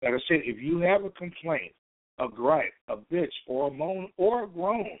 Like I said, if you have a complaint, a gripe, a bitch, or a moan, or a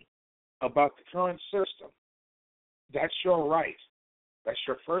groan about the current system, that's your right. That's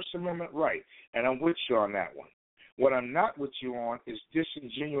your First Amendment right, and I'm with you on that one. What I'm not with you on is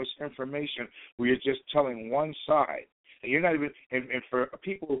disingenuous information where you're just telling one side. And you're not even, and for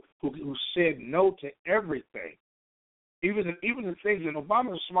people who said no to everything, even the things, and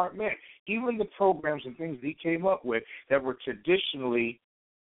Obama's a smart man, even the programs and things that he came up with that were traditionally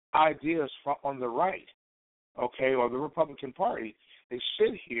ideas on the right, okay, or the Republican Party, they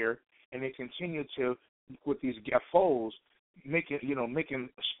sit here and they continue to, with these gaffos, making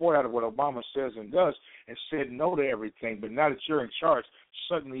a sport out of what Obama says and does, and said no to everything. But now that you're in charge,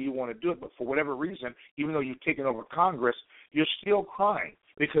 suddenly you want to do it. But for whatever reason, even though you've taken over Congress, you're still crying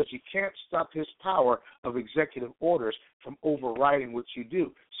because you can't stop his power of executive orders from overriding what you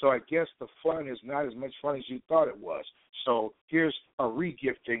do. So I guess the fun is not as much fun as you thought it was. So here's a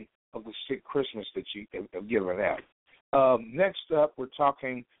re-gifting of the sick Christmas that you have given out. Next up, we're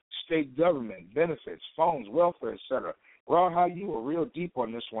talking state government, benefits, phones, welfare, etc. Rawhide, you were real deep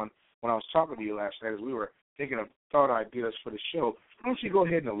on this one when I was talking to you last night as we were thinking of thought ideas for the show. Why don't you go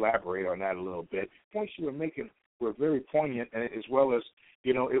ahead and elaborate on that a little bit? Points you were making were very poignant, and as well as,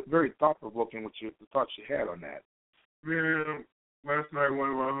 very thought-provoking the thoughts you had on that. Man, last night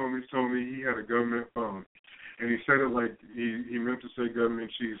one of my homies told me he had a government phone, and he said it like he meant to say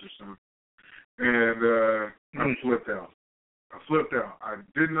government cheese or something. And I flipped out. I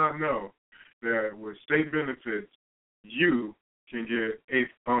did not know that with state benefits, you can get a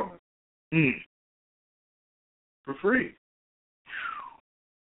phone for free.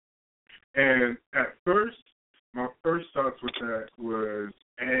 And at first, my first thoughts with that was,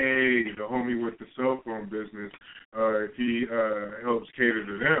 hey, the homie with the cell phone business, if he helps cater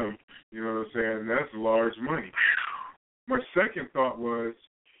to them, you know what I'm saying, that's large money. My second thought was,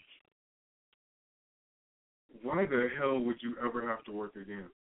 why the hell would you ever have to work again?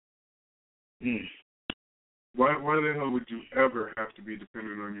 Why the hell would you ever have to be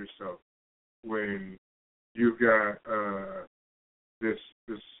dependent on yourself when you've got this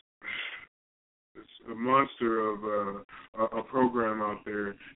a monster of a program out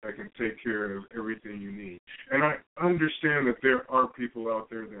there that can take care of everything you need? And I understand that there are people out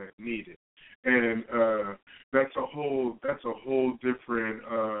there that need it, and that's a whole different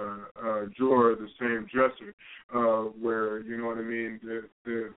drawer of the same dresser, where, you know what I mean,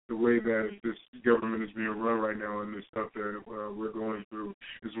 the way that this government is being run right now and the stuff that we're going through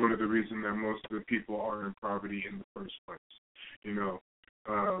is one of the reasons that most of the people are in poverty in the first place, you know.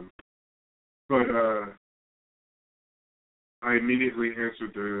 But I immediately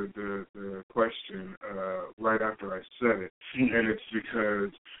answered the question right after I said it, and it's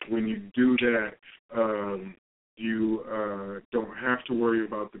because when you do that, you don't have to worry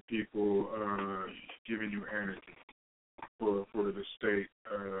about the people giving you energy for the state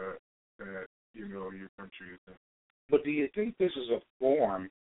that, you know, your country is in. But do you think this is a form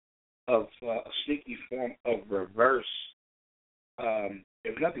of a sneaky form of reverse,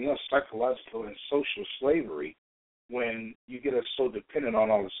 if nothing else, psychological and social slavery, when you get us so dependent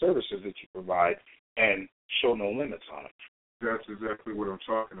on all the services that you provide and show no limits on them? That's exactly what I'm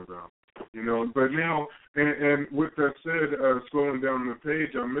talking about. You know, but now, and with that said, scrolling down the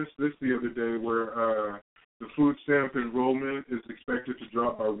page, I missed this the other day where the food stamp enrollment is expected to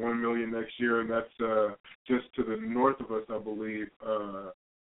drop by 1 million next year, and that's just to the north of us, I believe,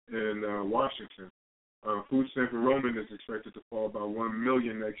 in Washington. Food stamp enrollment is expected to fall by 1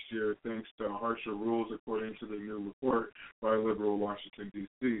 million next year thanks to harsher rules, according to the new report by liberal Washington,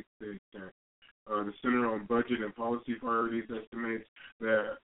 D.C. think tank. The Center on Budget and Policy Priorities estimates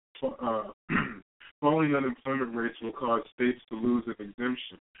that falling unemployment rates will cause states to lose an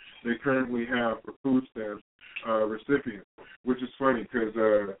exemption they currently have for food stamps recipients, which is funny because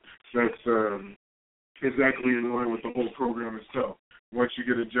that's exactly in line with the whole program itself. Once you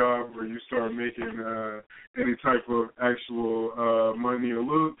get a job or you start making any type of actual money or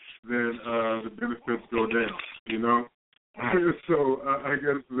loot, then the benefits go down, you know? So I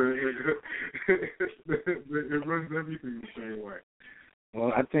guess it runs everything the same way.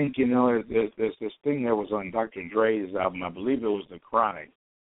 Well, I think, you know, there's this thing that was on Dr. Dre's album. I believe it was The Chronic,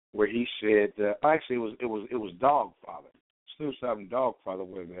 where he said, actually it was Dogfather, Snoop's album Dogfather,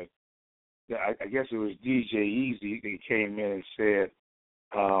 where I guess it was DJ Easy. He came in and said,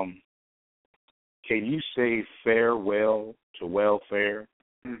 "Can you say farewell to welfare?"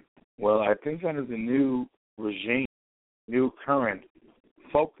 Well, I think under the new regime, new current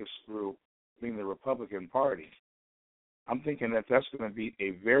focus group, being the Republican Party, I'm thinking that that's going to be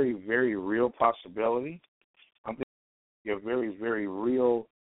a very, very real possibility. I'm thinking a very, very real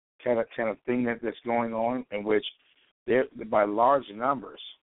kind of thing that's going on, in which they're, by large numbers,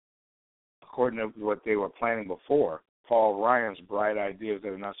 according to what they were planning before, Paul Ryan's bright ideas that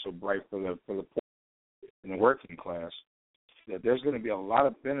are not so bright for the poor and the working class, that there's going to be a lot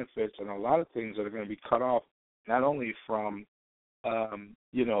of benefits and a lot of things that are going to be cut off, not only from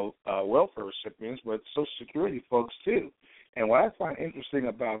welfare recipients, but Social Security folks too. And what I find interesting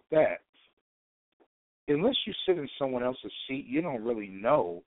about that, unless you sit in someone else's seat, you don't really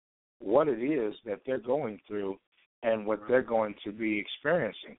know what it is that they're going through and what they're going to be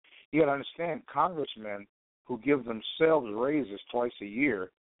experiencing. You got to understand, congressmen who give themselves raises twice a year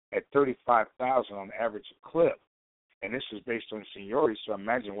at $35,000 on average a clip, and this is based on seniority. So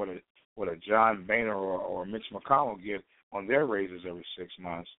imagine what a John Boehner or Mitch McConnell get on their raises every 6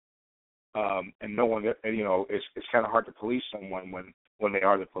 months. And no one, it's kind of hard to police someone when they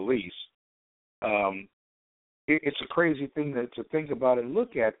are the police. It's a crazy thing to think about and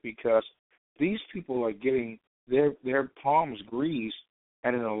look at, because these people are getting their palms greased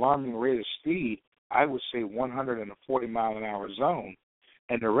at an alarming rate of speed. I would say 140-mile-an-hour zone,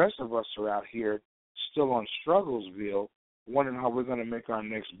 and the rest of us are out here still on Strugglesville, wondering how we're going to make our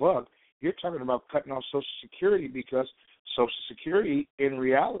next buck. You're talking about cutting off Social Security, because Social Security, in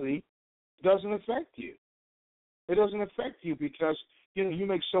reality, doesn't affect you. It doesn't affect you because you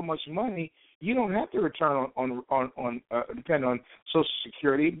make so much money, you don't have to return on depend on Social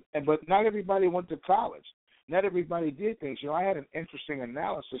Security. But not everybody went to college. Not everybody did things. I had an interesting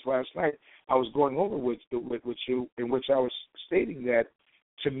analysis last night I was going over with you, in which I was stating that,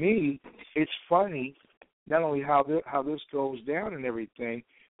 to me, it's funny not only how this goes down and everything,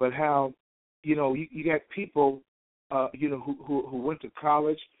 but how you got people who went to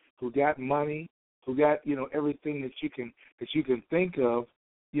college, who got money, who got everything that you can think of,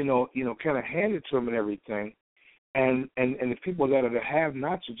 kind of handed to them and everything, and the people that are the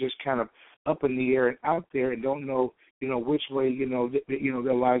have-nots are just kind of up in the air and out there and don't know which way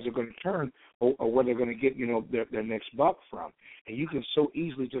their lives are going to turn, or where they're going to get their next buck from. And you can so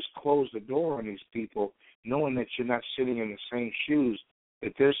easily just close the door on these people, knowing that you're not sitting in the same shoes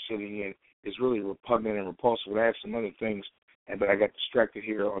that they're sitting in, is really repugnant and repulsive. I have some other things, but I got distracted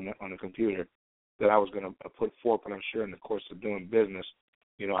here on the computer that I was going to put forth, but I'm sure in the course of doing business,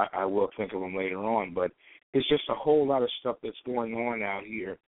 I will think of them later on. But it's just a whole lot of stuff that's going on out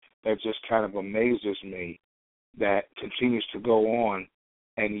here that just kind of amazes me, that continues to go on,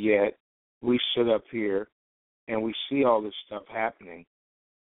 and yet we sit up here and we see all this stuff happening,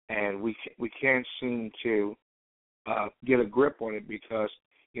 and we can't seem to get a grip on it, because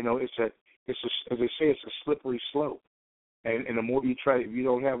it's as they say, it's a slippery slope, and the more you try, if you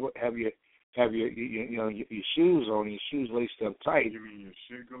don't have your shoes on, your shoes laced up tight, you mean your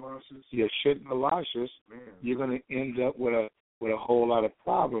shit galoshes? Your shit galoshes, man, you're going to end up with a whole lot of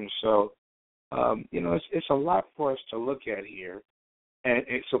problems. So, it's a lot for us to look at here, and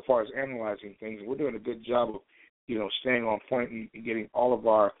so far as analyzing things, we're doing a good job of, staying on point and getting all of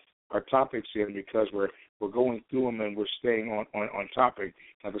our topics in, because we're going through them and we're staying on topic.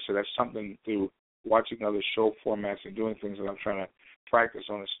 Like I said, that's something through watching other show formats and doing things that I'm trying to practice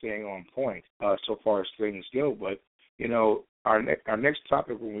on, is staying on point so far as things go. But, our next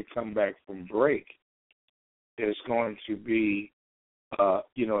topic when we come back from break is going to be,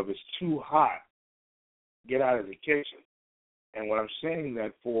 if it's too hot, get out of the kitchen. And what I'm saying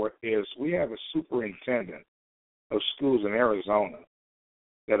that for is, we have a superintendent of schools in Arizona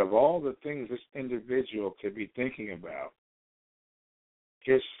that, of all the things this individual could be thinking about,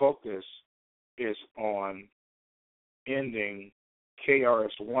 his focus is on ending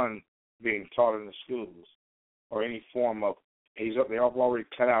KRS-One being taught in the schools or any form of. They've already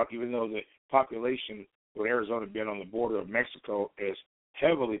cut out, even though the population with Arizona being on the border of Mexico is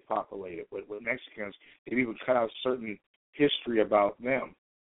heavily populated with Mexicans. They've even cut out certain history about them.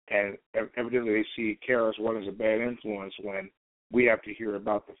 And evidently they see KRS-One as a bad influence when we have to hear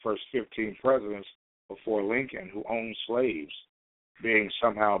about the first 15 presidents before Lincoln who owned slaves being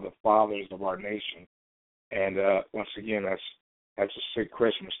somehow the fathers of our nation. And once again, that's a sick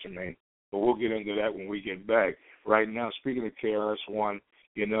Christmas to me. But we'll get into that when we get back. Right now, speaking of KRS-One,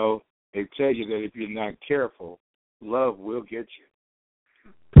 you know, they tell you that if you're not careful, love will get you.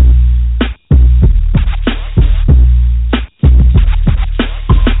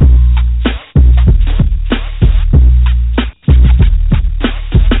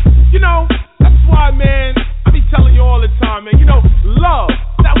 You know, that's why, man, I be telling you all the time, man, you know, love,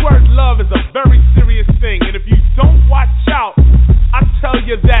 that word love is a very serious thing. And if you don't watch out, I tell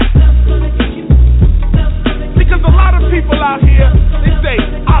you that. Because a lot of people out here, they say,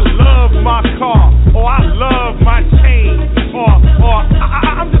 I love my car, or I love my chain, or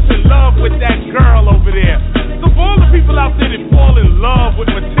I'm just in love with that girl over there. So for all the people out there that fall in love with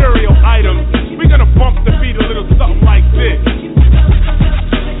material items, we're going to bump the beat a little something like this.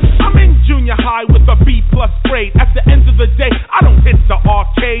 I'm in junior high with a B+ grade. At the end of the day, I don't hit the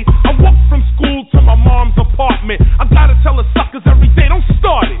arcade. I walk from school to my mom's apartment. I gotta tell the suckers every day, don't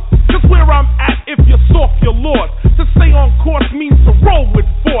start it. Cause where I'm at, if you're soft, you're lost. To stay on course means to roll with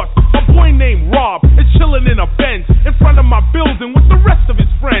force. A boy named Rob is chilling in a Benz in front of my building with the rest of his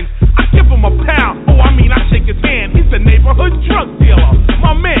friends. I give him a pound, I shake his hand. He's the neighborhood drug dealer,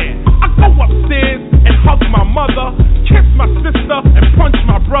 my man. I go upstairs and hug my mother, kiss my sister and punch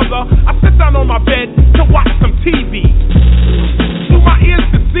my brother. I sit down on my bed to watch some TV. Do my ears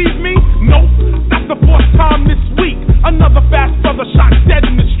deceive me? Nope, that's the fourth time this week. Another fast brother shot dead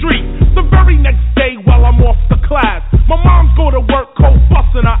in the street. The very next day while I'm off to class, my mom go to work cold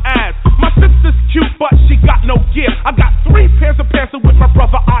busting her ass. My sister's cute but she got no gear. I got 3 pairs of pants with my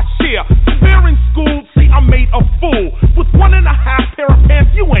brother I share. So we're in school, see I made a fool. With 1.5 pair of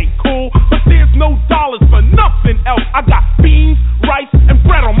pants you ain't cool. But there's no dollars for nothing else. I got beans, rice, and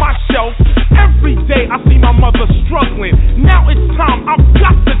bread on my shelf. Every day I see my mother struggling. Now it's time, I've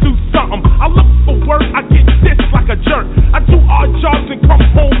got to do something. I look for work, I get dissed like a jerk. I do odd jobs and come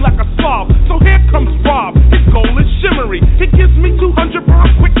home like a slob. So here comes Rob, his goal is shimmery. He gives me $200 for a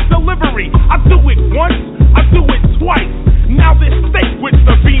quick delivery. I do it once, I do it twice. Now there's steak with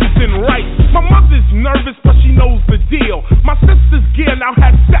the beans and rice. My mother's nervous but she knows the deal. My sister's gear now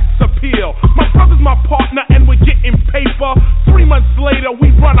has sex appeal. My brother's my partner and we're getting paper. 3 months later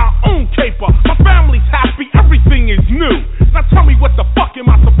we run our own caper. My family's happy, everything is new. Now tell me what the fuck am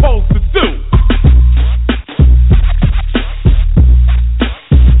I supposed to do?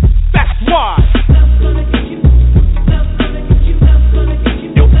 That's why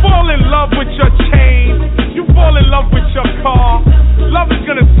you fall in love with your chain, you fall in love with your car. Love is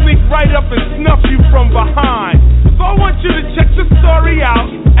gonna sneak right up and snuff you from behind. So I want you to check the story out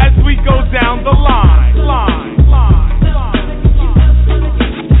as we go down the line.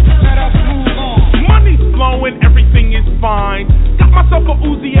 Money's flowing, everything is fine. Got myself a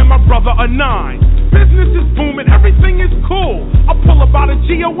Uzi and my brother a 9. Business is booming, everything is cool. I pull about a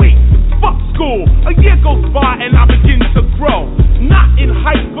G a week. Fuck school. A year goes by and I begin to grow. Not in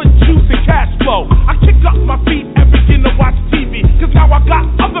height, but juice and cash flow. I kick up my feet and begin to watch TV. Cause now I got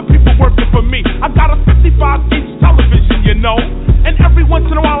other people working for me. I got a 55-inch television, you know. And every once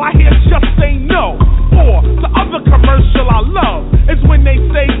in a while I hear just say no. Or the other commercial I love is when they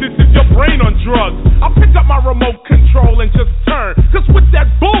say this is your brain on drugs. I'll pick up my remote control and just turn. Cause with that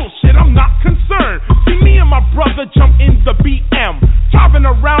bullshit I'm not concerned. See me and my brother jump in the BM. Driving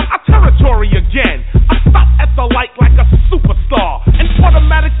around our territory again. I stop at the light like a superstar. And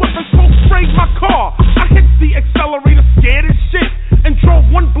automatic weapons go spray my car. I hit the accelerator scared as shit. And drove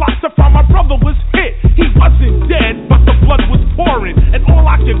 1 block to find my brother was hit. He wasn't dead but the blood was pouring. And all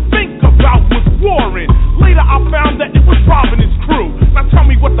I can think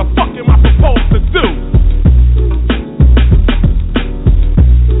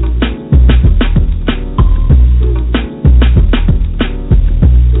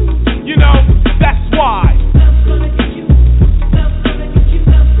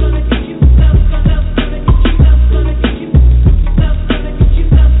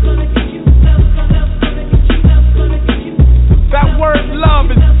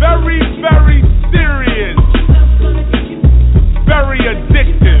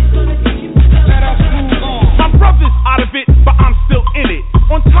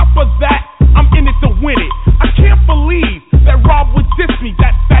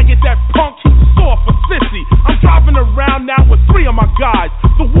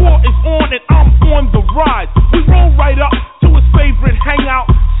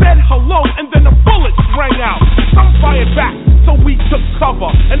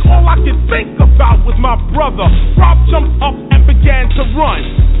I could think about was my brother. Rob jumped up and began to run,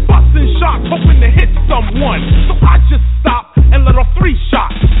 busting shots, hoping to hit someone. So I just stopped and let off 3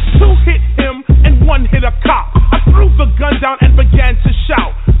 shots. 2 hit him and 1 hit a cop. I threw the gun down and began to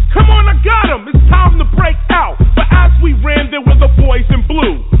shout, "Come on, I got him, it's time to break out." But as we ran, there were the boys in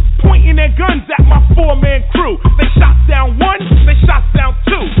blue, pointing their guns at my 4-man crew. They shot down 1, they shot down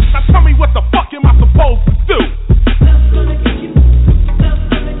 2. Now tell me what the fuck am I supposed to do?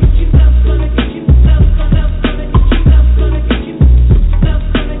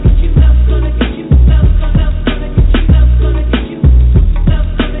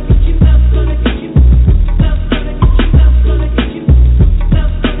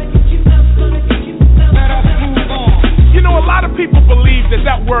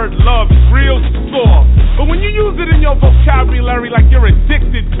 That word love is real soft, but when you use it in your vocabulary like you're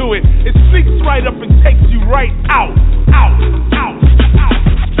addicted to it, it sneaks right up and takes you right out.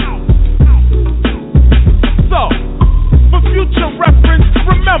 So, for future reference,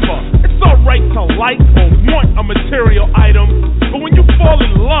 remember, it's alright to like or want a material item, but when you fall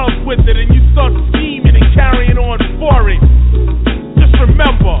in love with it and you start scheming and carrying on for it, just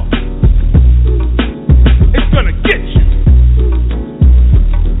remember, it's gonna get you.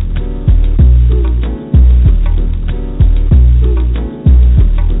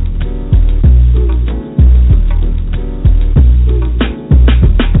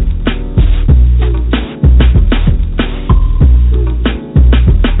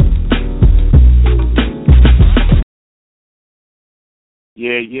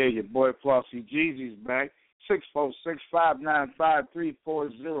 Yeah, your boy Flauxy Jeezy's back.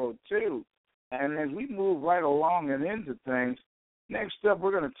 646-595-3402. And as we move right along and into things, next up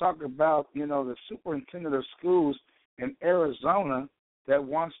we're going to talk about, the superintendent of schools in Arizona that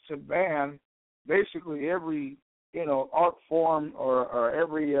wants to ban basically every, art form or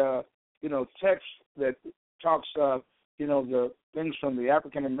every, text that talks, the things from the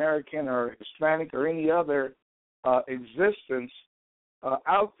African American or Hispanic or any other existence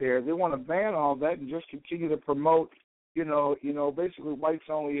out there. They want to ban all that and just continue to promote, basically whites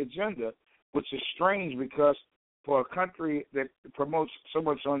only agenda, which is strange because for a country that promotes so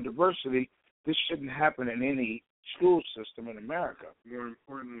much on diversity, this shouldn't happen in any school system in America. More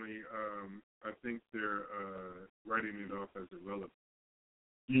importantly, I think they're writing it off as irrelevant.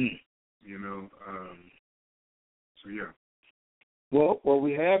 So yeah. Well, what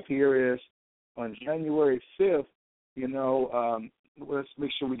we have here is on January 5th, let's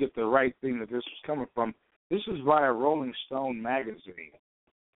make sure we get the right thing that this is coming from. This is via Rolling Stone magazine.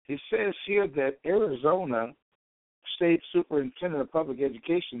 It says here that Arizona State Superintendent of Public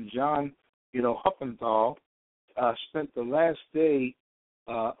Education, John, Huppenthal, spent the last day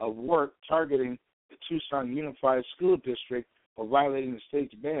of work targeting the Tucson Unified School District for violating the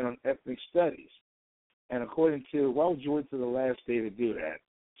state's ban on ethnic studies. And according to, why would you wait till the last day to do that?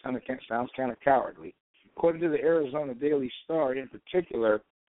 Sounds kind of cowardly. According to the Arizona Daily Star, in particular,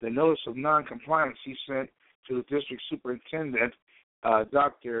 the notice of noncompliance he sent to the district superintendent,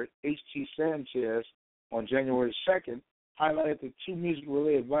 Dr. H.T. Sanchez, on January 2nd, highlighted the 2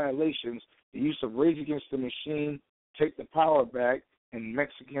 music-related violations, the use of Rage Against the Machine, Take the Power Back, and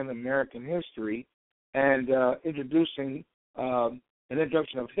Mexican-American history, and introducing an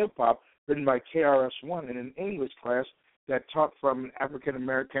introduction of hip-hop written by KRS-One in an English class that taught from an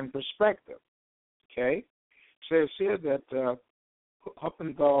African-American perspective. Okay? Says here that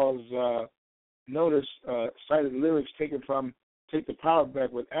Huppenthal's notice cited lyrics taken from Take the Power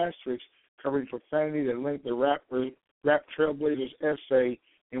Back with asterisks covering profanity that linked the rap trailblazer's essay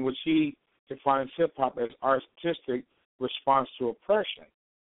in which he defines hip-hop as artistic response to oppression.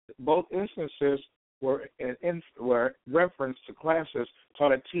 Both instances were reference to classes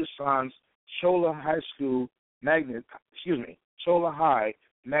taught at Tucson's Cholla High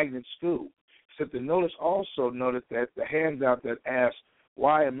Magnet School. Except the notice also noted that the handout that asked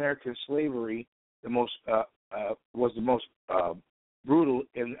why American slavery was the most brutal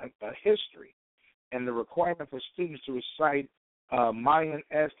in history, and the requirement for students to recite Mayan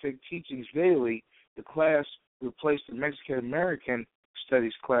Aztec teachings daily, the class replaced the Mexican American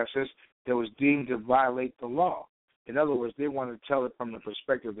studies classes that was deemed to violate the law. In other words, they wanted to tell it from the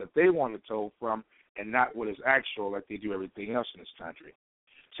perspective that they want it told from, and not what is actual, like they do everything else in this country.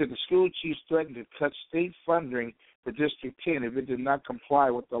 So the school chiefs threatened to cut state funding for District 10 if it did not comply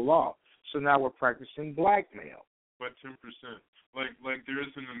with the law. So now we're practicing blackmail. But 10%. Like there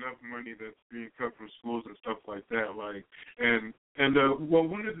isn't enough money that's being cut from schools and stuff like that. Well,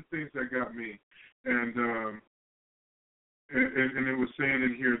 one of the things that got me, and and it was saying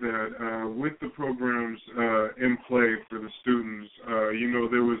in here that with the programs in play for the students,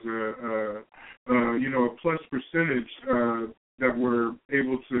 there was a plus percentage that were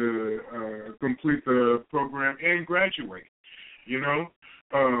able to complete the program and graduate,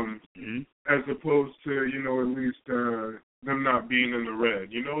 as opposed to, at least them not being in the red.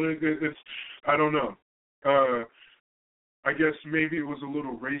 It's I don't know. I guess maybe it was a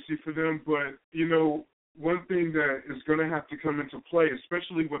little racy for them, but, one thing that is going to have to come into play,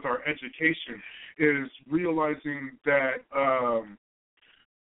 especially with our education, is realizing that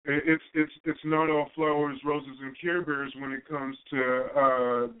it's not all flowers, roses, and Care Bears when it comes to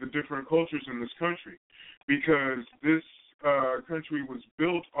the different cultures in this country, because this country was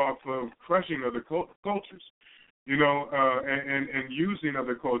built off of crushing other cultures, and using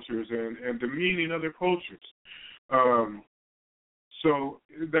other cultures and demeaning other cultures. So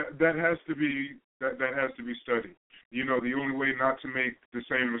that has to be studied. The only way not to make the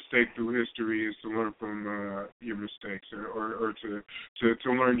same mistake through history is to learn from your mistakes, or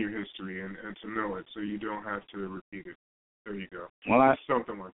to learn your history and to know it, so you don't have to repeat it. There you go. Well,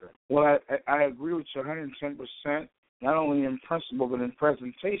 something like that. Well, I agree with you 110%, not only in principle but in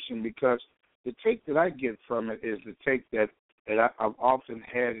presentation, because the take that I get from it is the take that I've often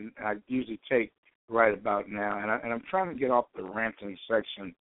had, and I usually take right about now, and I'm trying to get off the ranting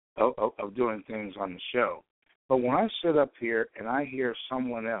section of doing things on the show. But when I sit up here and I hear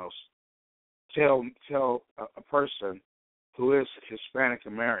someone else tell a person who is Hispanic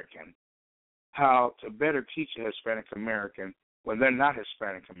American how to better teach a Hispanic American when they're not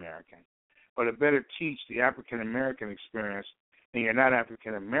Hispanic American, or to better teach the African American experience when you're not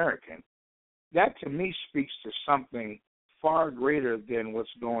African American, that to me speaks to something far greater than what's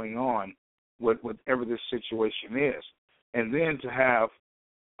going on with whatever this situation is. And then to have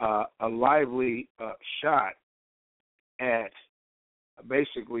a lively shot at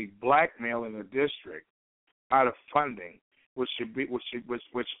basically blackmailing the district out of funding, which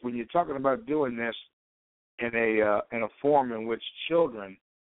when you're talking about doing this in a form in which children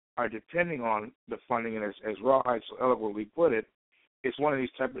are depending on the funding, and as Rawhide so eloquently put it, it's one of these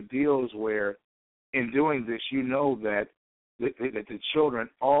type of deals where in doing this, that the children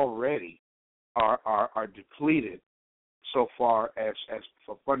already are depleted so far as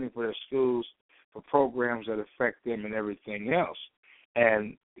for funding for their schools, for programs that affect them and everything else.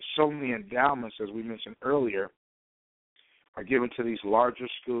 And so many endowments, as we mentioned earlier, are given to these larger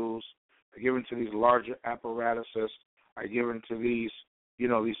schools, are given to these larger apparatuses, are given to these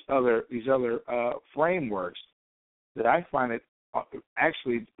other frameworks that I find it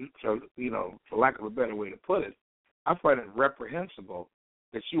actually, for lack of a better way to put it, I find it reprehensible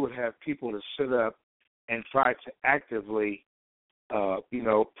that you would have people to sit up and try to actively,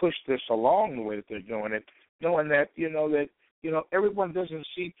 push this along the way that they're doing it, knowing that, everyone doesn't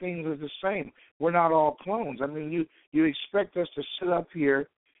see things as the same. We're not all clones. I mean, you expect us to sit up here,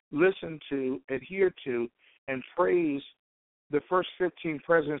 listen to, adhere to, and praise the first 15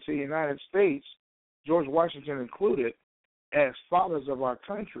 presidents of the United States, George Washington included, as fathers of our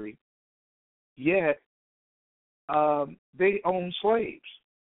country, yet they own slaves.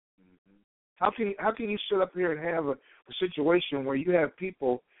 How can you sit up here and have a situation where you have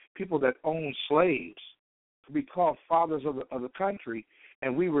people that own slaves to be called fathers of the country,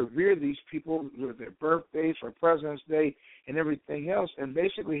 and we revere these people with their birthdays, for President's Day, and everything else? And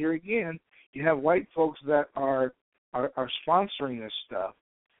basically, here again, you have white folks that are sponsoring this stuff.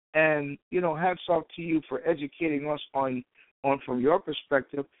 And hats off to you for educating us on from your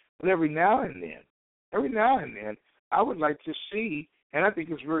perspective. But every now and then, I would like to see, and I think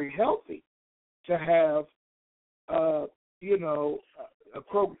it's very healthy to have,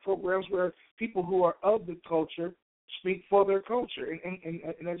 programs where people who are of the culture speak for their culture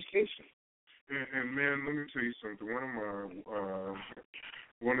in education. And man, let me tell you something.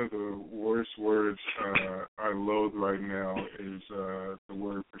 One of the worst words I loathe right now is the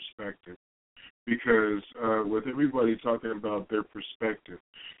word perspective, because with everybody talking about their perspective,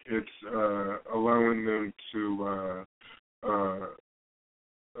 it's allowing them to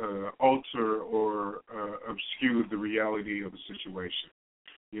alter or obscure the reality of the situation.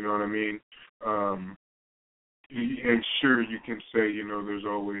 You know what I mean? And sure, you can say, there's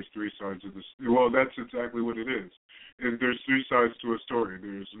always three sides of this. Well, that's exactly what it is. There's three sides to a story.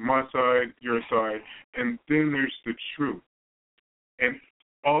 There's my side, your side, and then there's the truth. And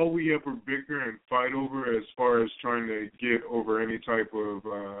all we ever bicker and fight over as far as trying to get over any type of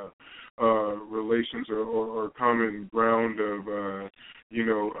relations or common ground of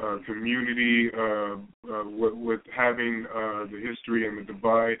community with having the history and the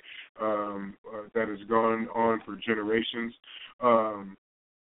divide that has gone on for generations.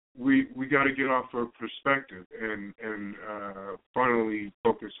 We got to get off our perspective and finally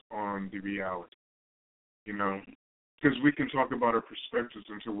focus on the reality, because we can talk about our perspectives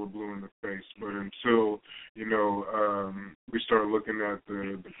until we're blue in the face, but until we start looking at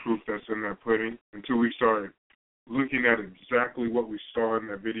the proof that's in that pudding, until we start looking at exactly what we saw in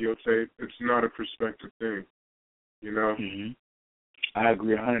that videotape, it's not a perspective thing, Mm-hmm. I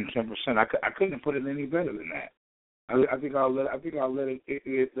agree 110%. I couldn't have put it any better than that. I think I'll let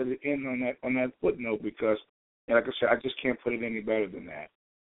it end on that footnote because, like I said, I just can't put it any better than that.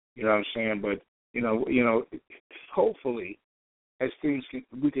 You know what I'm saying? But hopefully, as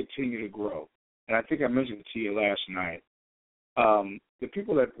we continue to grow, and I think I mentioned it to you last night, the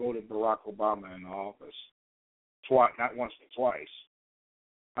people that voted Barack Obama in office, not once but twice,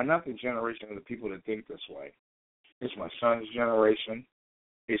 are not the generation of the people that think this way. It's my son's generation.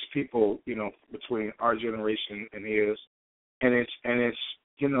 It's people, between our generation and his, and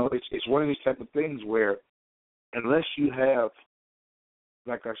it's one of these type of things where, unless you have,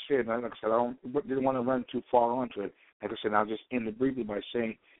 like I said, I didn't want to run too far onto it. Like I said, I'll just end it briefly by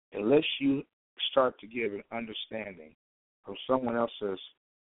saying, unless you start to give an understanding of someone else's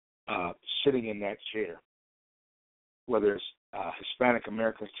sitting in that chair, whether it's Hispanic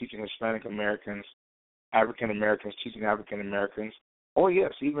Americans teaching Hispanic Americans, African Americans teaching African Americans, or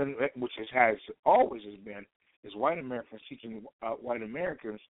yes, even which always has been, is white Americans teaching white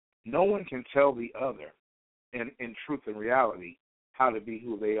Americans. No one can tell the other, in truth and reality, how to be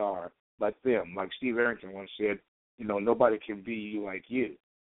who they are like them. Like Steve Arrington once said, nobody can be you like you.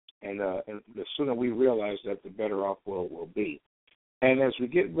 And the sooner we realize that, the better off we'll be. And as we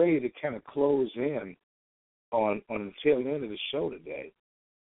get ready to kind of close in on the tail end of the show today,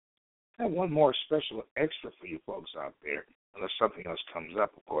 I have one more special extra for you folks out there, unless something else comes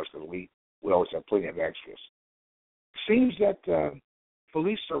up, of course, because we always have plenty of extras. It seems that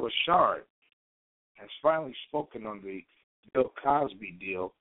Flauxy Rashard has finally spoken on the Bill Cosby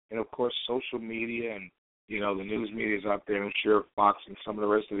deal, and of course social media and the news media is out there, I'm sure Fox and some of the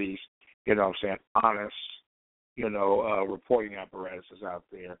rest of these, honest, reporting apparatuses out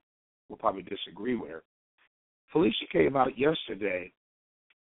there will probably disagree with her. Felicia came out yesterday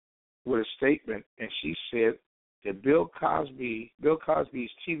with a statement, and she said that Bill Cosby's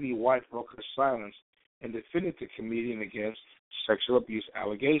TV wife broke her silence and defended the comedian against sexual abuse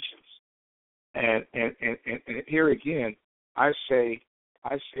allegations. And here again, I say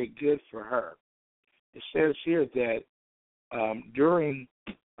good for her. It says here that during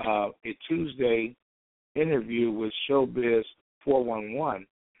a Tuesday interview with Showbiz 411,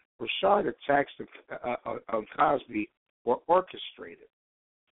 Rashard attacks on Cosby were orchestrated,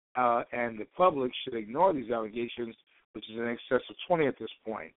 and the public should ignore these allegations, which is in excess of 20 at this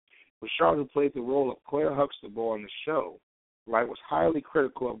point. Rashard, who played the role of Claire Huxtable on the show, right, was highly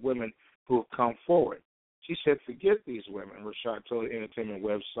critical of women who have come forward. She said, "Forget these women," Rashard told the entertainment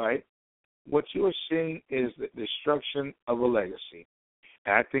website. "What you are seeing is the destruction of a legacy,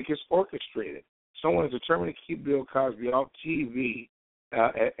 and I think it's orchestrated. Someone is determined to keep Bill Cosby off TV,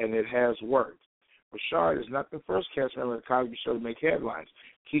 and it has worked." Rashard is not the first cast member of the Cosby Show to make headlines.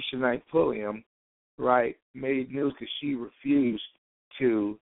 Keisha Knight Pulliam, right, made news because she refused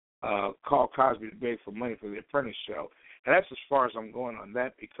to call Cosby to beg for money for the Apprentice show. And that's as far as I'm going on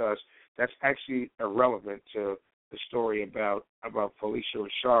that, because that's actually irrelevant to the story about Flauxy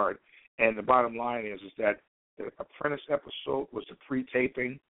Rashard. And the bottom line is that the Apprentice episode was a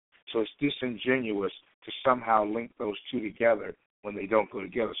pre-taping, so it's disingenuous to somehow link those two together when they don't go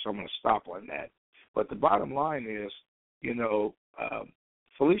together, so I'm going to stop on that. But the bottom line is,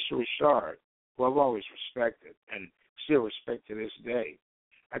 Flauxy Rashard, who I've always respected and still respect to this day,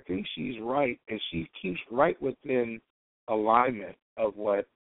 I think she's right, and she keeps right within alignment of what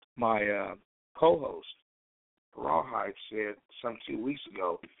my co-host, Rawhide, said some 2 weeks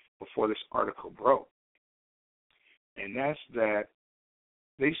ago before this article broke. And that's that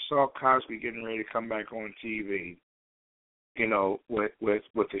they saw Cosby getting ready to come back on TV, with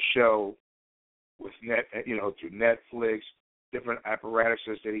the show, with through Netflix, different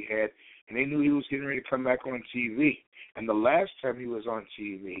apparatuses that he had, and they knew he was getting ready to come back on TV. And the last time he was on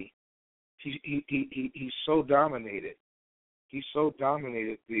TV, he so dominated. He so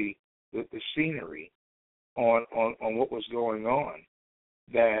dominated the scenery on what was going on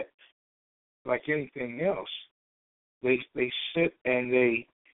that, like anything else, they sit and they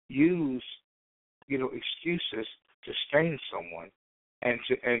use, excuses to stain someone and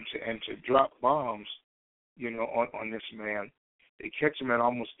to drop bombs, on this man. They catch him at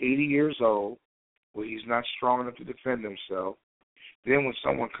almost 80 years old, where he's not strong enough to defend himself. Then when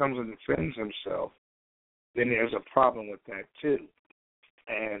someone comes and defends himself, then there's a problem with that too.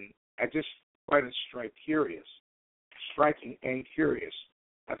 And I just find it striking and curious.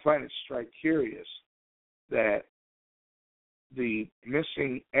 I find it curious that the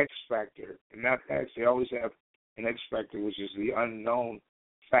missing X factor, and not X, they always have an X factor, which is the unknown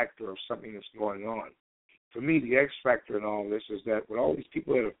factor of something that's going on. For me, the X factor in all this is that with all these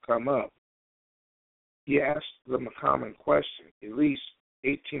people that have come up, you ask them a common question, at least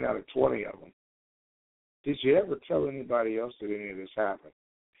 18 out of 20 of them. Did you ever tell anybody else that any of this happened?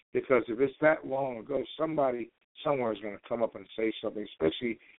 Because if it's that long ago, somebody somewhere is going to come up and say something,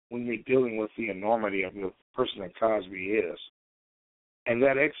 especially when you're dealing with the enormity of the person that Cosby is. And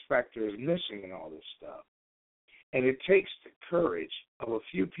that X factor is missing in all this stuff. And it takes the courage of a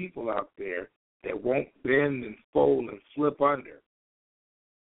few people out there that won't bend and fold and flip under,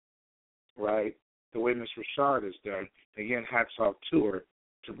 right, the way Ms. Richard has done. Again, hats off to her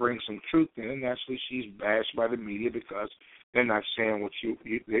to bring some truth in. And naturally, she's bashed by the media because they're not saying what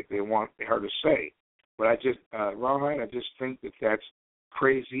they want her to say. But I just, Rawhide, I just think that that's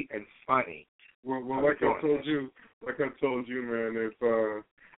crazy and funny. Well, like I told you, man,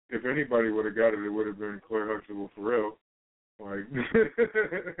 if anybody would have got it, it would have been Claire Huxtable for real. Like,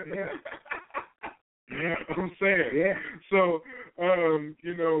 yeah. Yeah, I'm saying. Yeah. So, when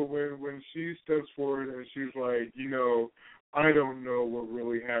she steps forward and she's like, I don't know what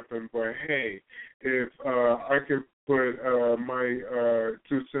really happened, but hey, if I could put my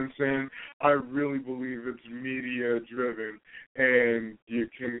 2 cents in, I really believe it's media driven, and you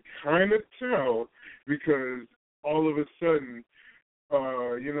can kind of tell because all of a sudden,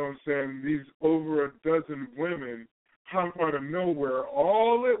 these over a dozen women hop out of nowhere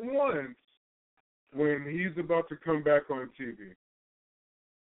all at once when he's about to come back on TV.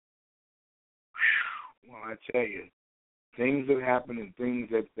 Well, I tell you, things that happen and things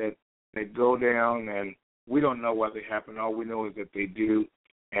that go down, and we don't know why they happen. All we know is that they do.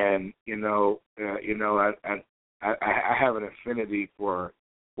 And I have an affinity for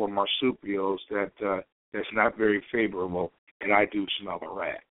marsupials that's not very favorable, and I do smell a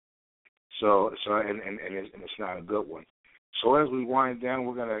rat. So it's not a good one. So as we wind down,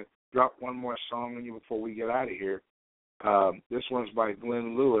 we're gonna drop one more song on you before we get out of here. This one's by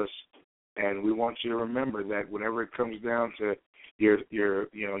Glenn Lewis, and we want you to remember that whenever it comes down to your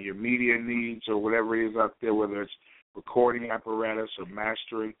media needs or whatever it is out there, whether it's recording apparatus or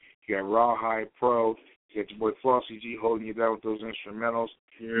mastering, you got Rawhide Pro, you got your boy Flauxy G holding you down with those instrumentals.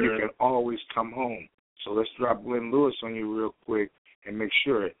 Yeah. You can always come home. So let's drop Glenn Lewis on you real quick and make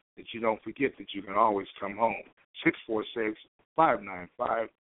sure that you don't forget that you can always come home.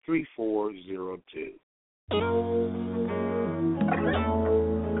 646-595-3402.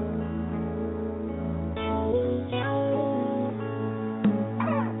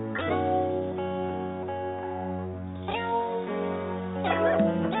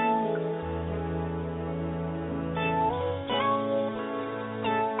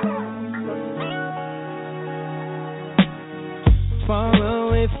 Far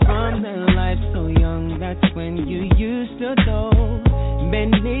away from the life so young, that's when you used to know.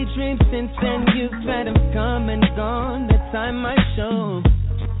 Many dreams since then you've had them come and gone, the time might show.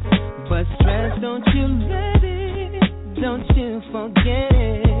 But stress, don't you let it, don't you forget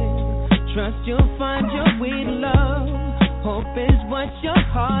it. Trust you'll find your way to love, hope is what your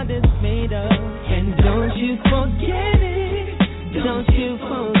heart is made of. And don't you forget it, don't you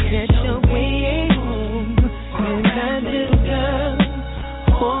forget your way home. And that little girl,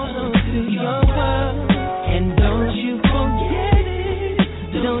 hold on to your world, and don't you forget it,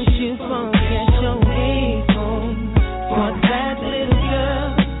 don't you forget your way home. For that little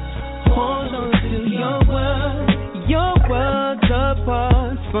girl, hold on to your world's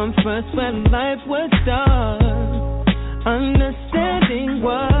apart from first when life would start. Understanding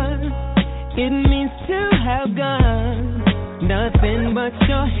what it means to have God, nothing but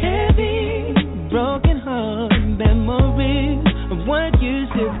your heavy, broken heart memories of what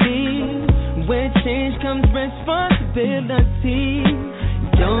used to be. Where change comes responsibility.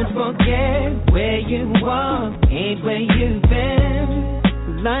 Don't forget where you are, ain't where you've been.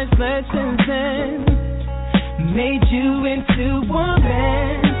 Life's lessons and made you into a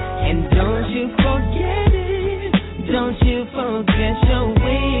man. And don't you forget it, don't you forget your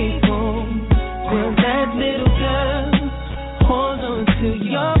way home. Will that little girl hold on to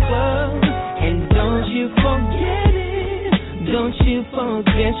your world, and don't you forget it, don't don't you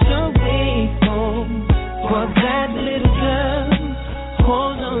forget your way home. For that little girl,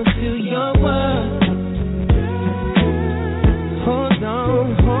 hold on to your word. Hold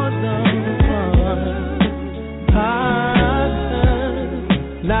on, hold on.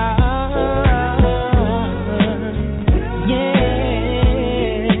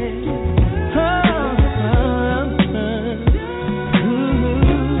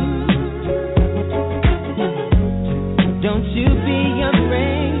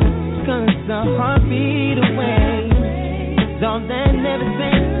 Heartbeat away, all that never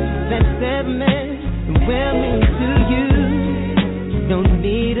said, that's ever meant well means to you. Don't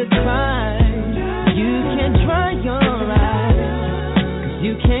need a try, you can dry your eyes, 'cause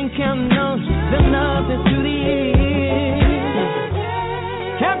you can't count on the love that's through the years.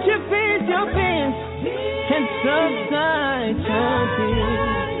 Capture face your fence and subside your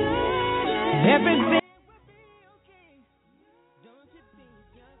tears. Everything.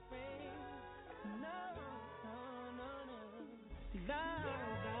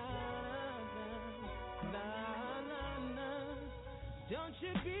 Don't you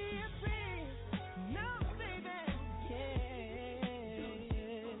be afraid, no baby,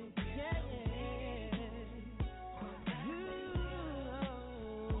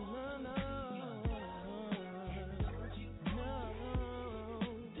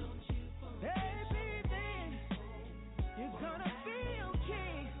 Hey baby, you're gonna be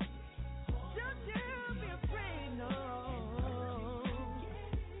okay. Don't you be afraid, no.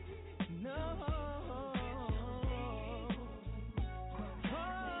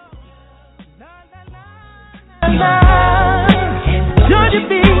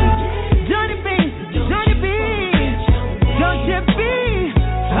 Don't you be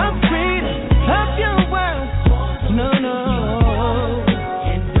afraid of your world. No.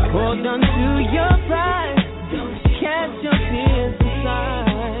 Hold on to your pride. Catch your tears inside.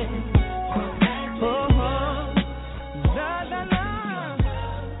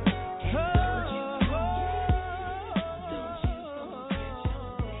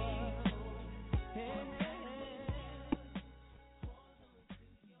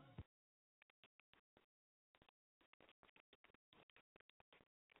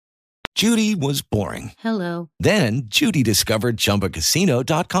 Judy was boring. Hello. Then Judy discovered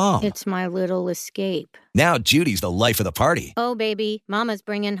ChumbaCasino.com. It's my little escape. Now Judy's the life of the party. Oh, baby, mama's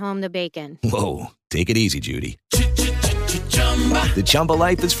bringing home the bacon. Whoa, take it easy, Judy. The Chumba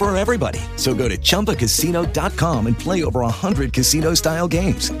life is for everybody. So go to ChumbaCasino.com and play over 100 casino-style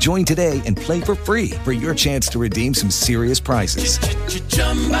games. Join today and play for free for your chance to redeem some serious prizes.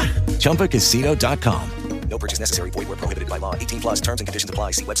 ChumbaCasino.com. No purchase necessary. Void where prohibited by law. 18+ terms and conditions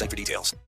apply. See website for details.